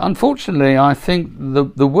 And unfortunately, I think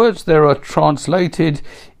the words there are translated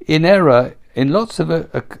in error in lots of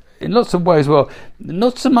ways. Well,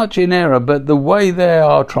 not so much in error, but the way they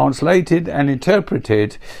are translated and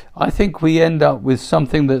interpreted, I think we end up with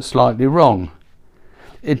something that's slightly wrong.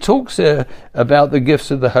 It talks about the gifts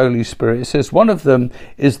of the Holy Spirit. It says one of them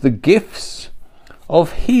is the gifts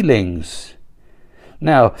of healings.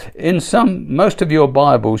 Now, in most of your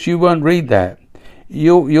Bibles, you won't read that.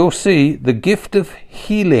 You'll see the gift of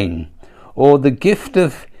healing or the gift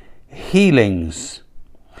of healings.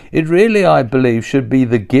 It really, I believe, should be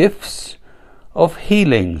the gifts of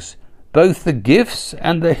healings. Both the gifts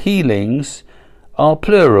and the healings are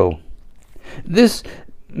plural. This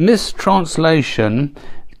mistranslation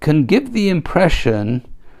can give the impression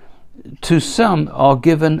to some are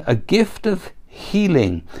given a gift of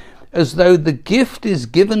healing, as though the gift is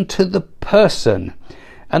given to the person,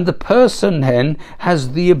 and the person then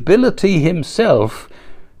has the ability himself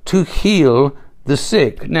to heal the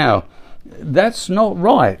sick. Now, that's not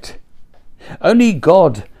right. Only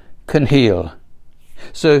God can heal.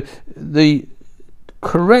 So the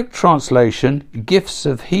correct translation, gifts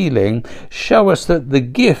of healing, show us that the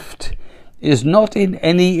gift is not in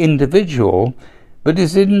any individual, but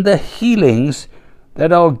is in the healings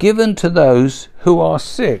that are given to those who are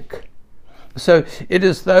sick. So it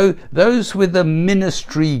is though those with a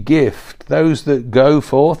ministry gift, those that go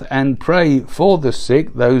forth and pray for the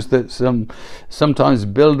sick, those that sometimes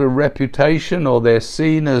build a reputation, or they're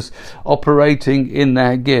seen as operating in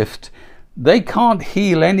their gift, they can't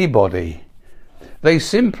heal anybody. They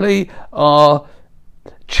simply are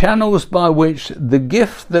channels by which the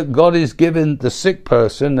gift that God is giving the sick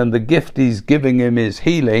person, and the gift He's giving him is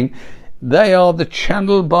healing, they are the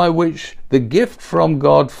channel by which the gift from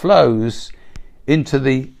God flows into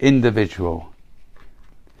the individual.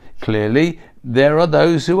 Clearly, there are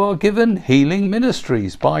those who are given healing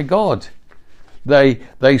ministries by God. They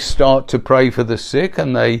start to pray for the sick,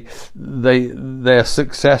 and they're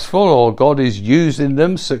successful, or God is using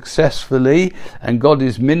them successfully, and God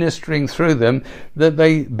is ministering through them, that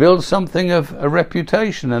they build something of a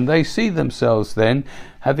reputation, and they see themselves then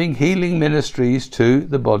having healing ministries to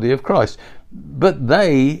the body of Christ. But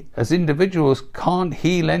they, as individuals, can't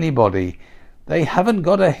heal anybody. they haven't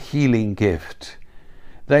got a healing gift.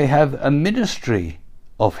 They have a ministry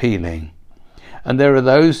of healing. And there are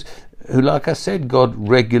those who, like I said, God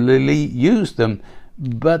regularly used them,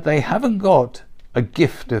 but they haven't got a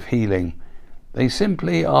gift of healing. They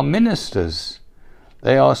simply are ministers.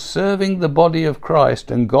 They are serving the body of Christ,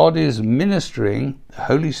 and God is ministering the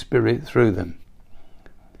Holy Spirit through them.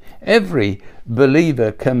 Every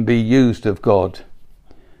believer can be used of God.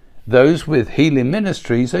 Those with healing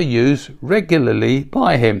ministries are used regularly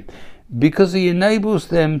by Him because He enables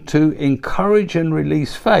them to encourage and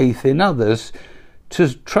release faith in others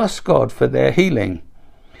to trust God for their healing.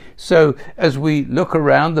 So as we look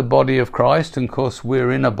around the body of Christ, and of course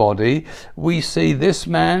we're in a body, we see this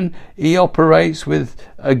man, he operates with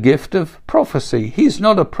a gift of prophecy. He's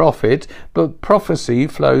not a prophet, but prophecy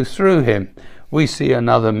flows through him. We see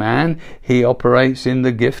another man, he operates in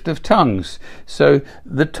the gift of tongues. So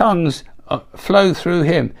the tongues flow through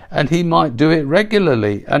him, and he might do it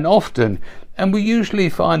regularly and often. And we usually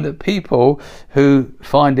find that people who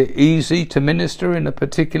find it easy to minister in a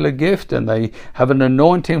particular gift and they have an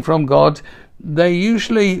anointing from God, they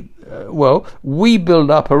usually, we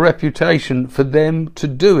build up a reputation for them to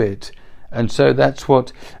do it. And so that's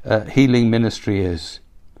what healing ministry is.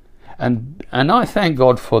 And I thank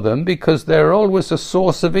God for them, because they're always a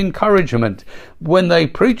source of encouragement. When they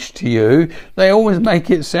preach to you, they always make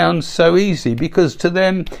it sound so easy, because to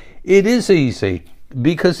them it is easy,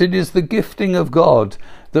 because it is the gifting of God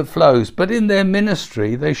that flows. But in their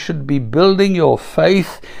ministry, they should be building your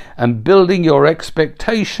faith and building your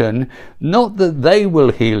expectation, not that they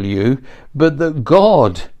will heal you, but that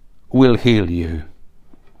God will heal you.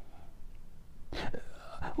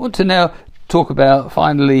 I want to now talk about,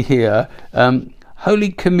 finally here, Holy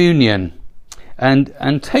Communion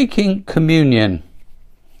and taking communion.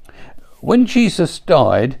 When Jesus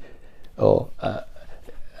died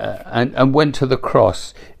and went to the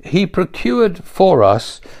cross, He procured for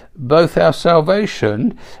us both our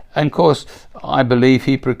salvation, and of course I believe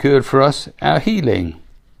He procured for us our healing.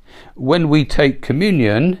 When we take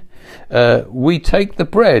communion, we take the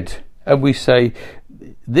bread and we say,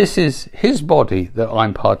 this is His body that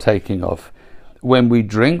I'm partaking of. When we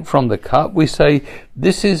drink from the cup, we say,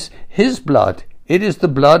 this is His blood. It is the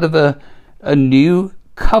blood of a new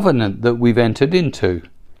covenant that we've entered into.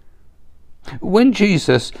 When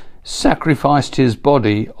Jesus sacrificed His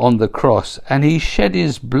body on the cross and He shed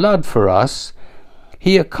His blood for us,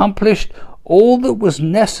 He accomplished all that was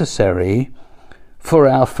necessary for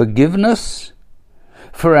our forgiveness,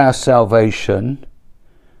 for our salvation,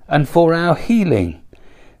 and for our healing.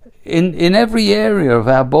 In every area of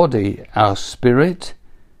our body, our spirit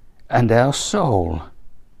and our soul.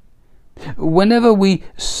 Whenever we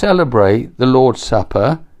celebrate the Lord's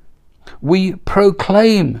Supper, we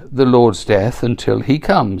proclaim the Lord's death until He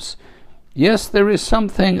comes. Yes, there is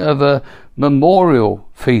something of a memorial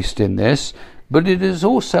feast in this, but it is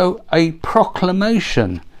also a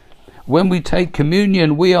proclamation. When we take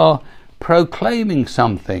communion, we are proclaiming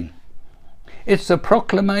something. It's a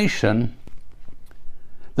proclamation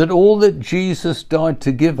that all that Jesus died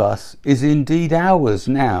to give us is indeed ours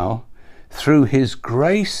now through His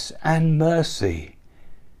grace and mercy.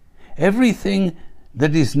 Everything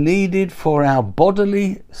that is needed for our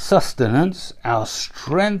bodily sustenance, our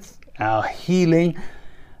strength, our healing,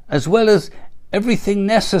 as well as everything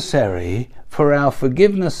necessary for our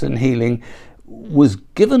forgiveness and healing, was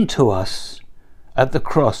given to us at the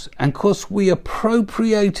cross. And of course we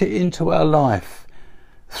appropriate it into our life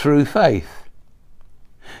through faith.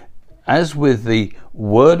 As with the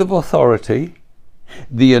word of authority,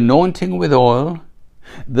 the anointing with oil,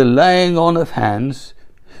 the laying on of hands,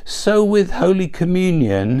 so with Holy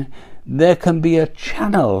Communion there can be a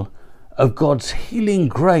channel of God's healing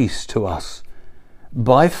grace to us.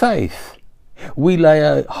 By faith, we lay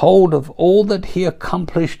a hold of all that He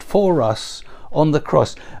accomplished for us on the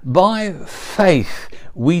cross. By faith,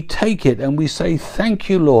 we take it and we say, thank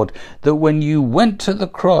you, Lord, that when you went to the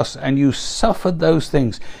cross and you suffered those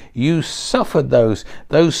things, you suffered those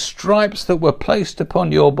stripes that were placed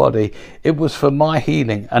upon your body, it was for my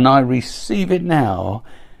healing, and I receive it now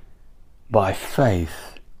by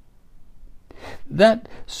faith. That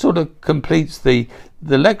sort of completes the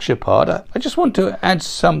lecture part. I just want to add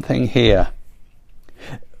something here.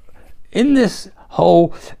 In this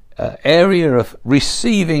whole area of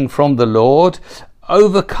receiving from the Lord,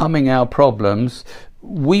 overcoming our problems,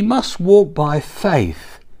 we must walk by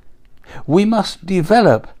faith. We must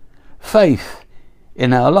develop faith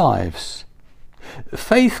in our lives.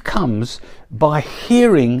 Faith comes by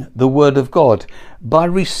hearing the word of God, by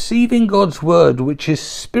receiving God's word, which is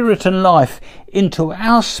spirit and life, into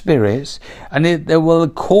our spirits, and it will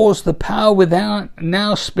cause the power within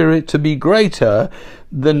our spirit to be greater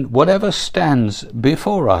than whatever stands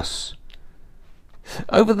before us.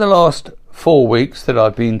 Over the last 4 weeks that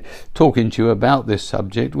I've been talking to you about this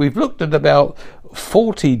subject, we've looked at about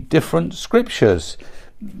 40 different scriptures,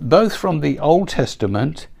 both from the Old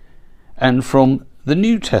Testament and from the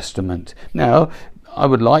New Testament. Now, I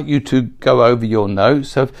would like you to go over your notes.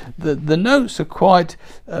 So the notes are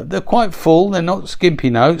they're quite full. They're not skimpy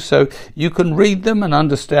notes, so you can read them and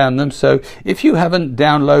understand them. So if you haven't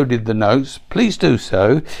downloaded the notes, please do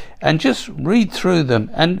so and just read through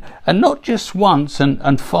them, and not just once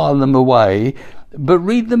and file them away, but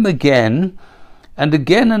read them again and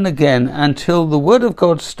again and again until the Word of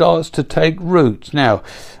God starts to take root. Now,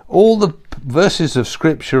 all the verses of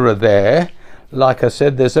Scripture are there. Like I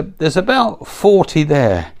said, there's about 40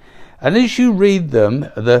 there. And as you read them,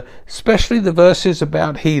 especially the verses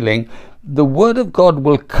about healing, the Word of God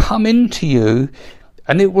will come into you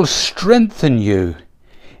and it will strengthen you.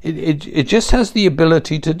 It just has the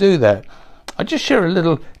ability to do that. I'll just share a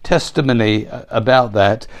little testimony about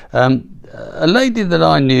that. A lady that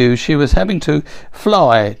I knew, she was having to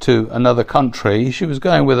fly to another country. She was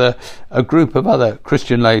going with a group of other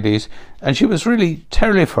Christian ladies, and she was really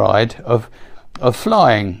terrified of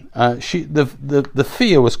flying. The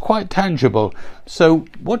fear was quite tangible. So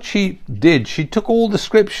what she did, she took all the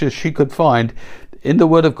scriptures she could find in the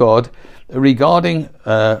Word of God regarding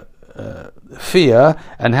fear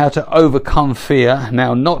and how to overcome fear,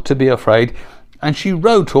 now not to be afraid, and she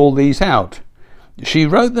wrote all these out. She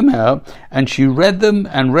wrote them out and she read them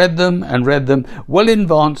and read them and read them well in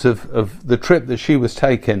advance of the trip that she was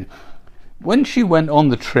taking. When she went on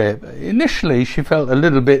the trip, initially she felt a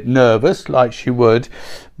little bit nervous, like she would,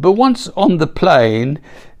 but once on the plane,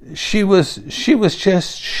 she was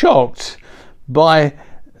just shocked by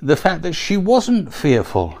the fact that she wasn't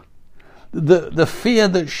fearful. The fear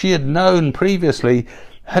that she had known previously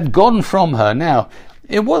had gone from her. Now,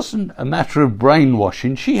 it wasn't a matter of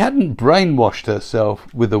brainwashing. She hadn't brainwashed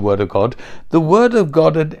herself with the Word of God. The Word of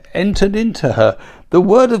God had entered into her. The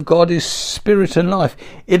Word of God is spirit and life.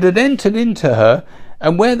 It had entered into her,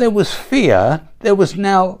 and where there was fear, there was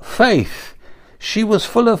now faith. She was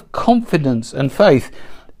full of confidence and faith.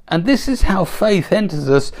 And this is how faith enters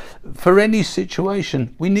us for any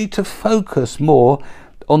situation. We need to focus more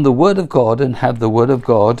on the Word of God and have the Word of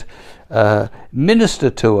God minister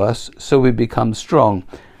to us so we become strong.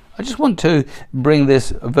 I just want to bring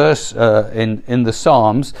this verse in the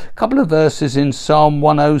Psalms, a couple of verses in Psalm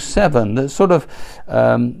 107 that sort of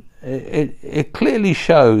it clearly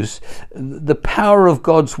shows the power of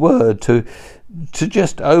God's Word to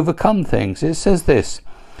just overcome things. It says this: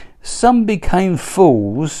 some became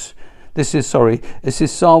fools. This is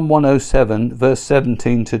Psalm 107 verse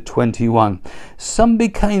 17 to 21. Some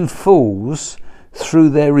became fools through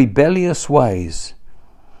their rebellious ways.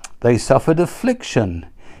 They suffered affliction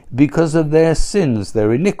because of their sins,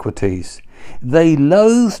 their iniquities. They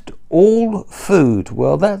loathed all food.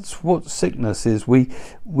 Well, that's what sickness is.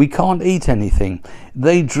 We can't eat anything.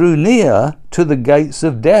 They drew near to the gates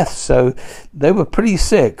of death, so they were pretty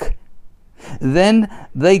sick. Then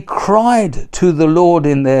they cried to the Lord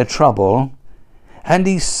in their trouble, and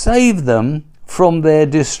he saved them from their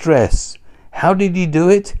distress. How did he do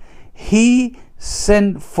it? He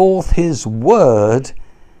sent forth his word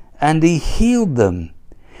and he healed them.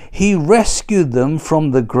 He rescued them from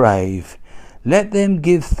the grave. Let them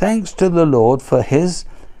give thanks to the Lord for his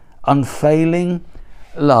unfailing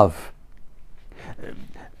love.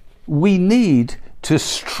 We need to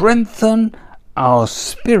strengthen our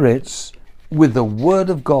spirits with the Word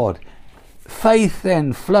of God. Faith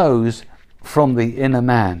then flows from the inner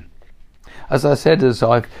man. As I said, as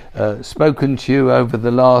I've spoken to you over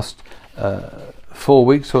the last 4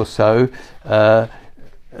 weeks or so,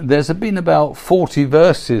 there's been about 40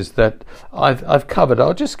 verses that I've covered.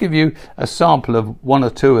 I'll just give you a sample of one or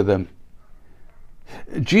two of them.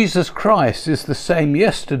 Jesus Christ is the same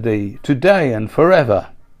yesterday, today and forever.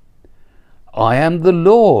 I am the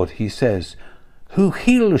Lord, he says, who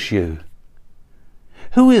heals you.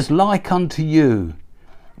 Who is like unto you,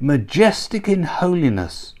 majestic in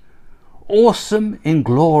holiness, awesome in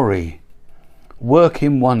glory,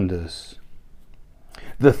 working wonders.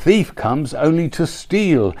 The thief comes only to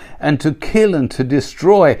steal and to kill and to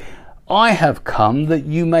destroy. I have come that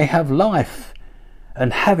you may have life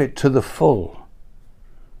and have it to the full.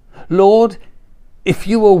 Lord, if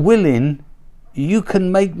you are willing, you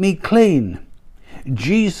can make me clean.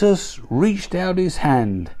 Jesus reached out his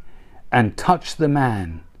hand and touched the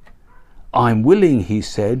man. I'm willing, he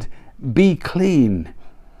said, be clean.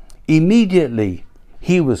 Immediately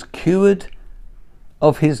he was cured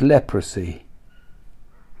of his leprosy.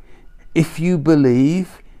 If you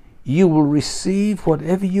believe, you will receive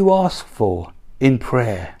whatever you ask for in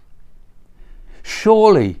prayer.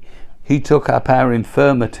 Surely he took up our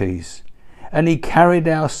infirmities and he carried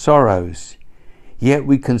our sorrows, yet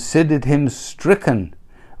we considered him stricken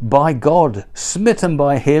by God, smitten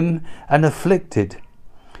by him and afflicted.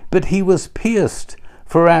 But he was pierced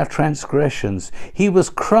for our transgressions, he was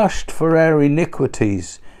crushed for our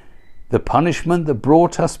iniquities. The punishment that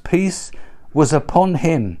brought us peace was upon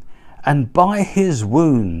him, and by his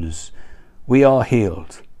wounds we are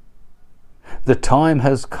healed. The time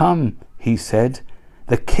has come, he said,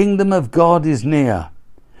 the kingdom of God is near.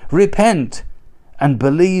 Repent and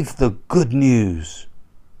believe the good news.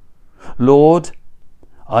 Lord,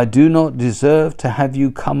 I do not deserve to have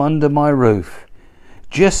you come under my roof.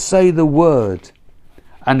 Just say the word,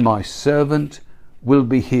 and my servant will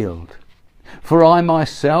be healed. For I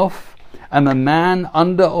myself am a man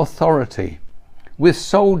under authority, with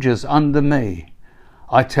soldiers under me.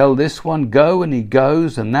 I tell this one, go, and he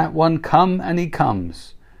goes, and that one, come, and he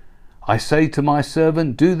comes. I say to my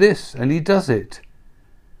servant, do this, and he does it.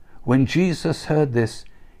 When Jesus heard this,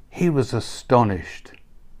 he was astonished.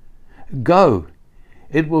 Go,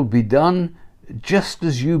 it will be done just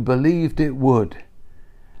as you believed it would.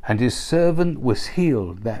 And his servant was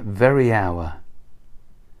healed that very hour.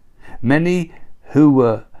 Many who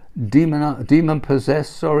were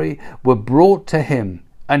demon-possessed, were brought to him,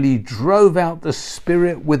 and he drove out the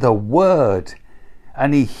spirit with a word,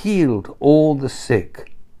 and he healed all the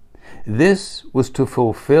sick. This was to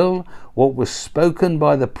fulfill what was spoken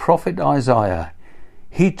by the prophet Isaiah.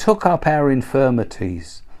 He took up our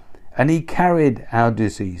infirmities, and he carried our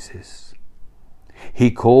diseases.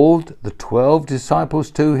 He called the 12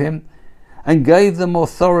 disciples to him and gave them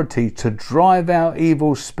authority to drive out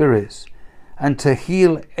evil spirits and to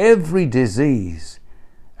heal every disease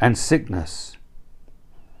and sickness.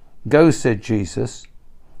 Go, said Jesus,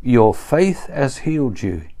 your faith has healed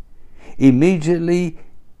you. Immediately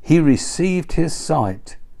he received his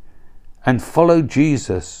sight and followed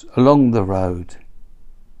Jesus along the road.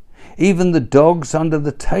 Even the dogs under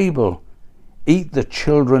the table eat the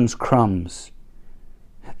children's crumbs.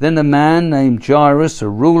 Then a man named Jairus, a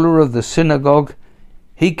ruler of the synagogue,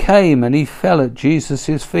 he came and he fell at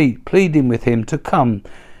Jesus' feet, pleading with him to come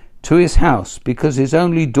to his house because his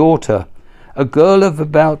only daughter, a girl of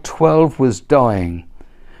about 12, was dying.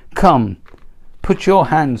 Come, put your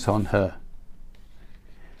hands on her.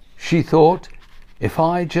 She thought, if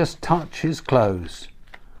I just touch his clothes,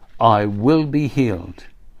 I will be healed.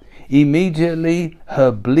 Immediately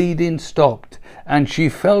her bleeding stopped, and she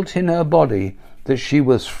felt in her body that she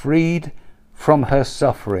was freed from her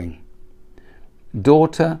suffering.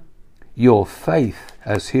 Daughter, your faith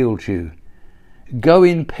has healed you. Go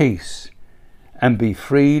in peace and be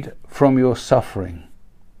freed from your suffering.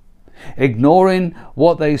 Ignoring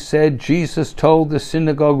what they said, Jesus told the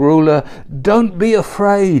synagogue ruler, don't be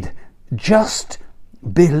afraid, just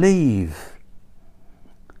believe.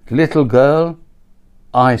 Little girl,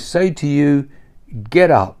 I say to you, get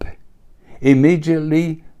up.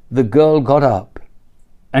 Immediately the girl got up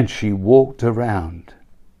and she walked around.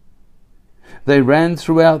 They ran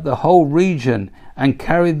throughout the whole region and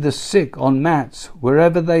carried the sick on mats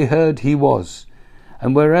wherever they heard he was,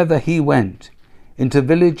 and wherever he went, into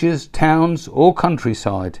villages, towns, or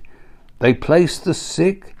countryside. They placed the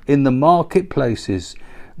sick in the marketplaces.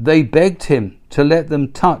 They begged him to let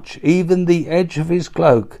them touch even the edge of his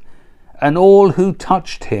cloak, and all who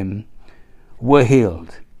touched him were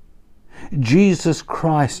healed. Jesus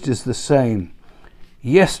Christ is the same,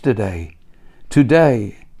 yesterday,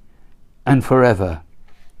 today, and forever.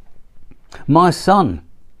 My son,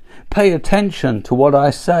 pay attention to what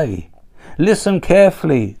I say. Listen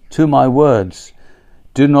carefully to my words.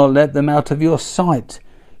 Do not let them out of your sight.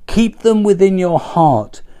 Keep them within your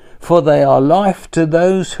heart, for they are life to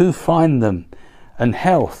those who find them, and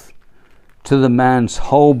health to the man's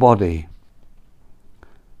whole body.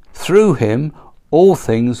 Through him all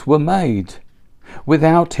things were made.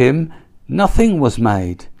 Without him nothing was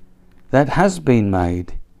made that has been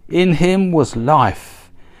made. In him was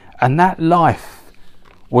life, and that life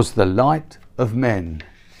was the light of men.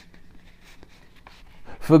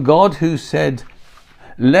 For God, who said,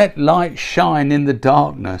 let light shine in the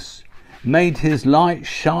darkness, made his light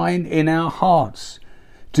shine in our hearts,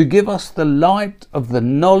 to give us the light of the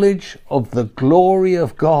knowledge of the glory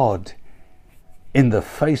of God in the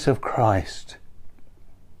face of Christ.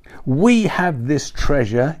 We have this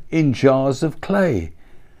treasure in jars of clay,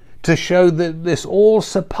 to show that this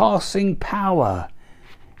all-surpassing power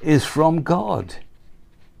is from God.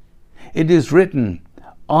 It is written,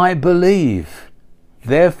 I believe,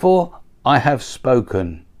 therefore I have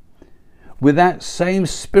spoken. With that same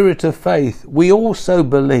spirit of faith, we also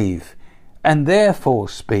believe and therefore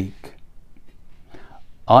speak.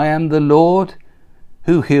 I am the Lord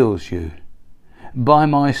who heals you. By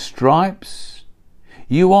my stripes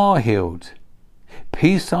you are healed.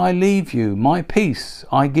 Peace I leave you, my peace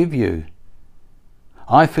I give you.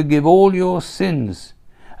 I forgive all your sins,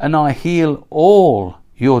 and I heal all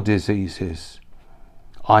your diseases.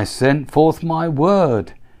 I sent forth my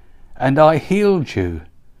word, and I healed you.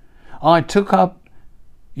 I took up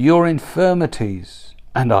your infirmities,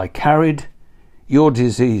 and I carried your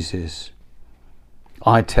diseases.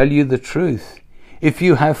 I tell you the truth, if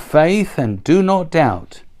you have faith and do not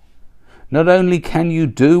doubt, not only can you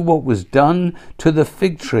do what was done to the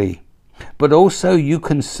fig tree, but also you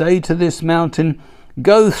can say to this mountain,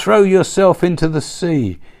 go throw yourself into the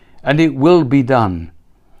sea, and it will be done.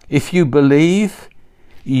 If you believe,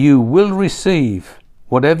 you will receive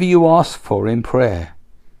whatever you ask for in prayer.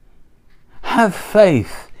 Have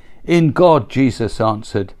faith in God, Jesus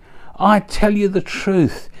answered. I tell you the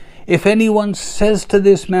truth. If anyone says to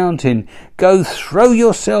this mountain, go throw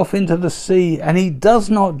yourself into the sea, and he does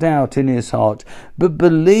not doubt in his heart, but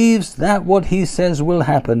believes that what he says will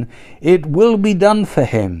happen, it will be done for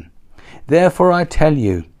him. Therefore I tell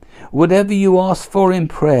you, whatever you ask for in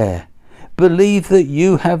prayer, believe that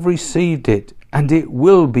you have received it, and it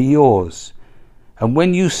will be yours. And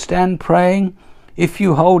when you stand praying, if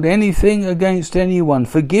you hold anything against anyone,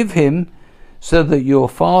 forgive him, so that your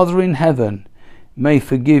Father in heaven may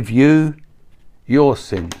forgive you your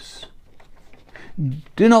sins.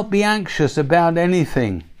 Do not be anxious about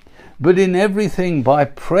anything, but in everything by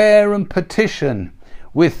prayer and petition,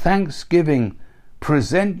 with thanksgiving,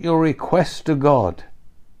 present your requests to God.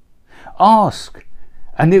 Ask,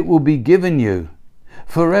 and it will be given you,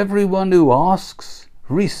 for everyone who asks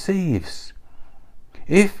receives.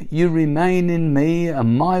 If you remain in me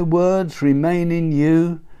and my words remain in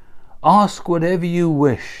you, ask whatever you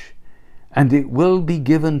wish, and it will be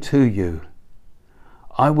given to you.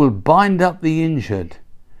 I will bind up the injured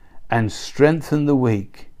and strengthen the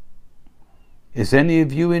weak. Is any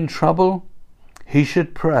of you in trouble? He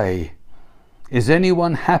should pray. Is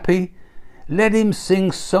anyone happy? Let him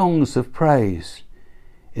sing songs of praise.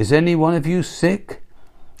 Is any one of you sick?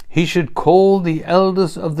 He should call the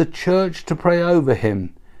elders of the church to pray over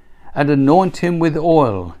him and anoint him with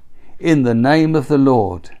oil in the name of the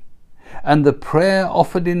Lord. And the prayer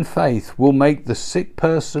offered in faith will make the sick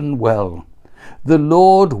person well. The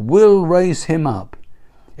Lord will raise him up.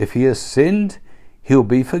 If he has sinned, he'll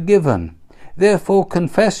be forgiven. Therefore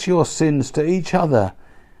confess your sins to each other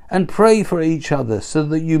and pray for each other so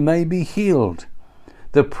that you may be healed.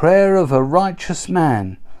 The prayer of a righteous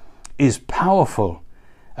man is powerful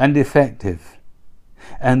and effective.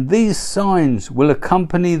 And these signs will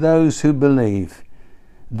accompany those who believe.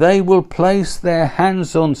 They will place their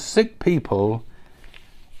hands on sick people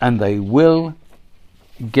and they will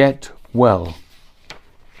get well.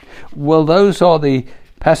 Well, those are the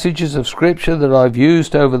passages of Scripture that I've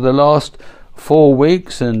used over the last 4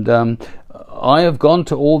 weeks, and I have gone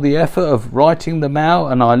to all the effort of writing them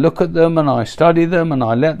out, and I look at them and I study them and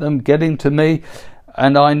I let them get into me,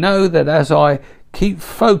 and I know that as I keep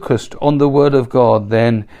focused on the Word of God,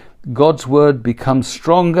 then God's Word becomes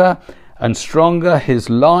stronger and stronger. His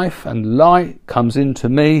life and light comes into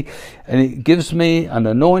me, and it gives me an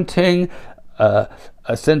anointing, a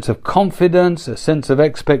sense of confidence, a sense of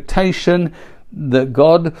expectation that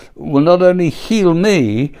God will not only heal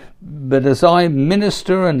me, but as I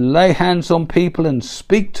minister and lay hands on people and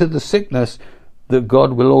speak to the sickness, that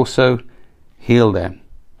God will also heal them.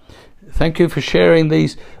 Thank you for sharing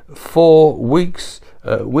these 4 weeks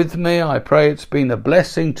with me. I pray it's been a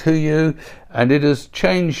blessing to you, and it has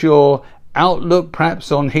changed your outlook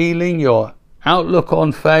perhaps on healing, your outlook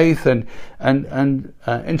on faith, and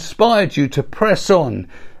inspired you to press on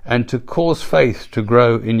and to cause faith to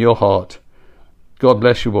grow in your heart. God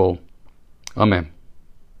bless you all. Amen.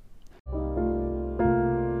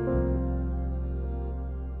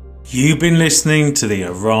 You've been listening to the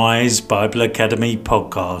Arise Bible Academy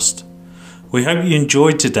podcast. We hope you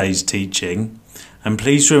enjoyed today's teaching, and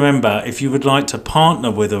please remember, if you would like to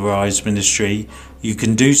partner with Arise Ministry, you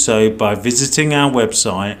can do so by visiting our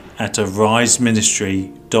website at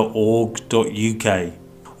ariseministry.org.uk.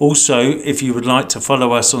 Also, if you would like to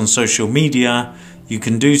follow us on social media, you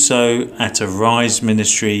can do so at Arise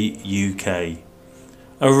Ministry UK.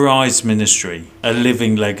 Arise Ministry, a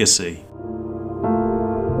living legacy.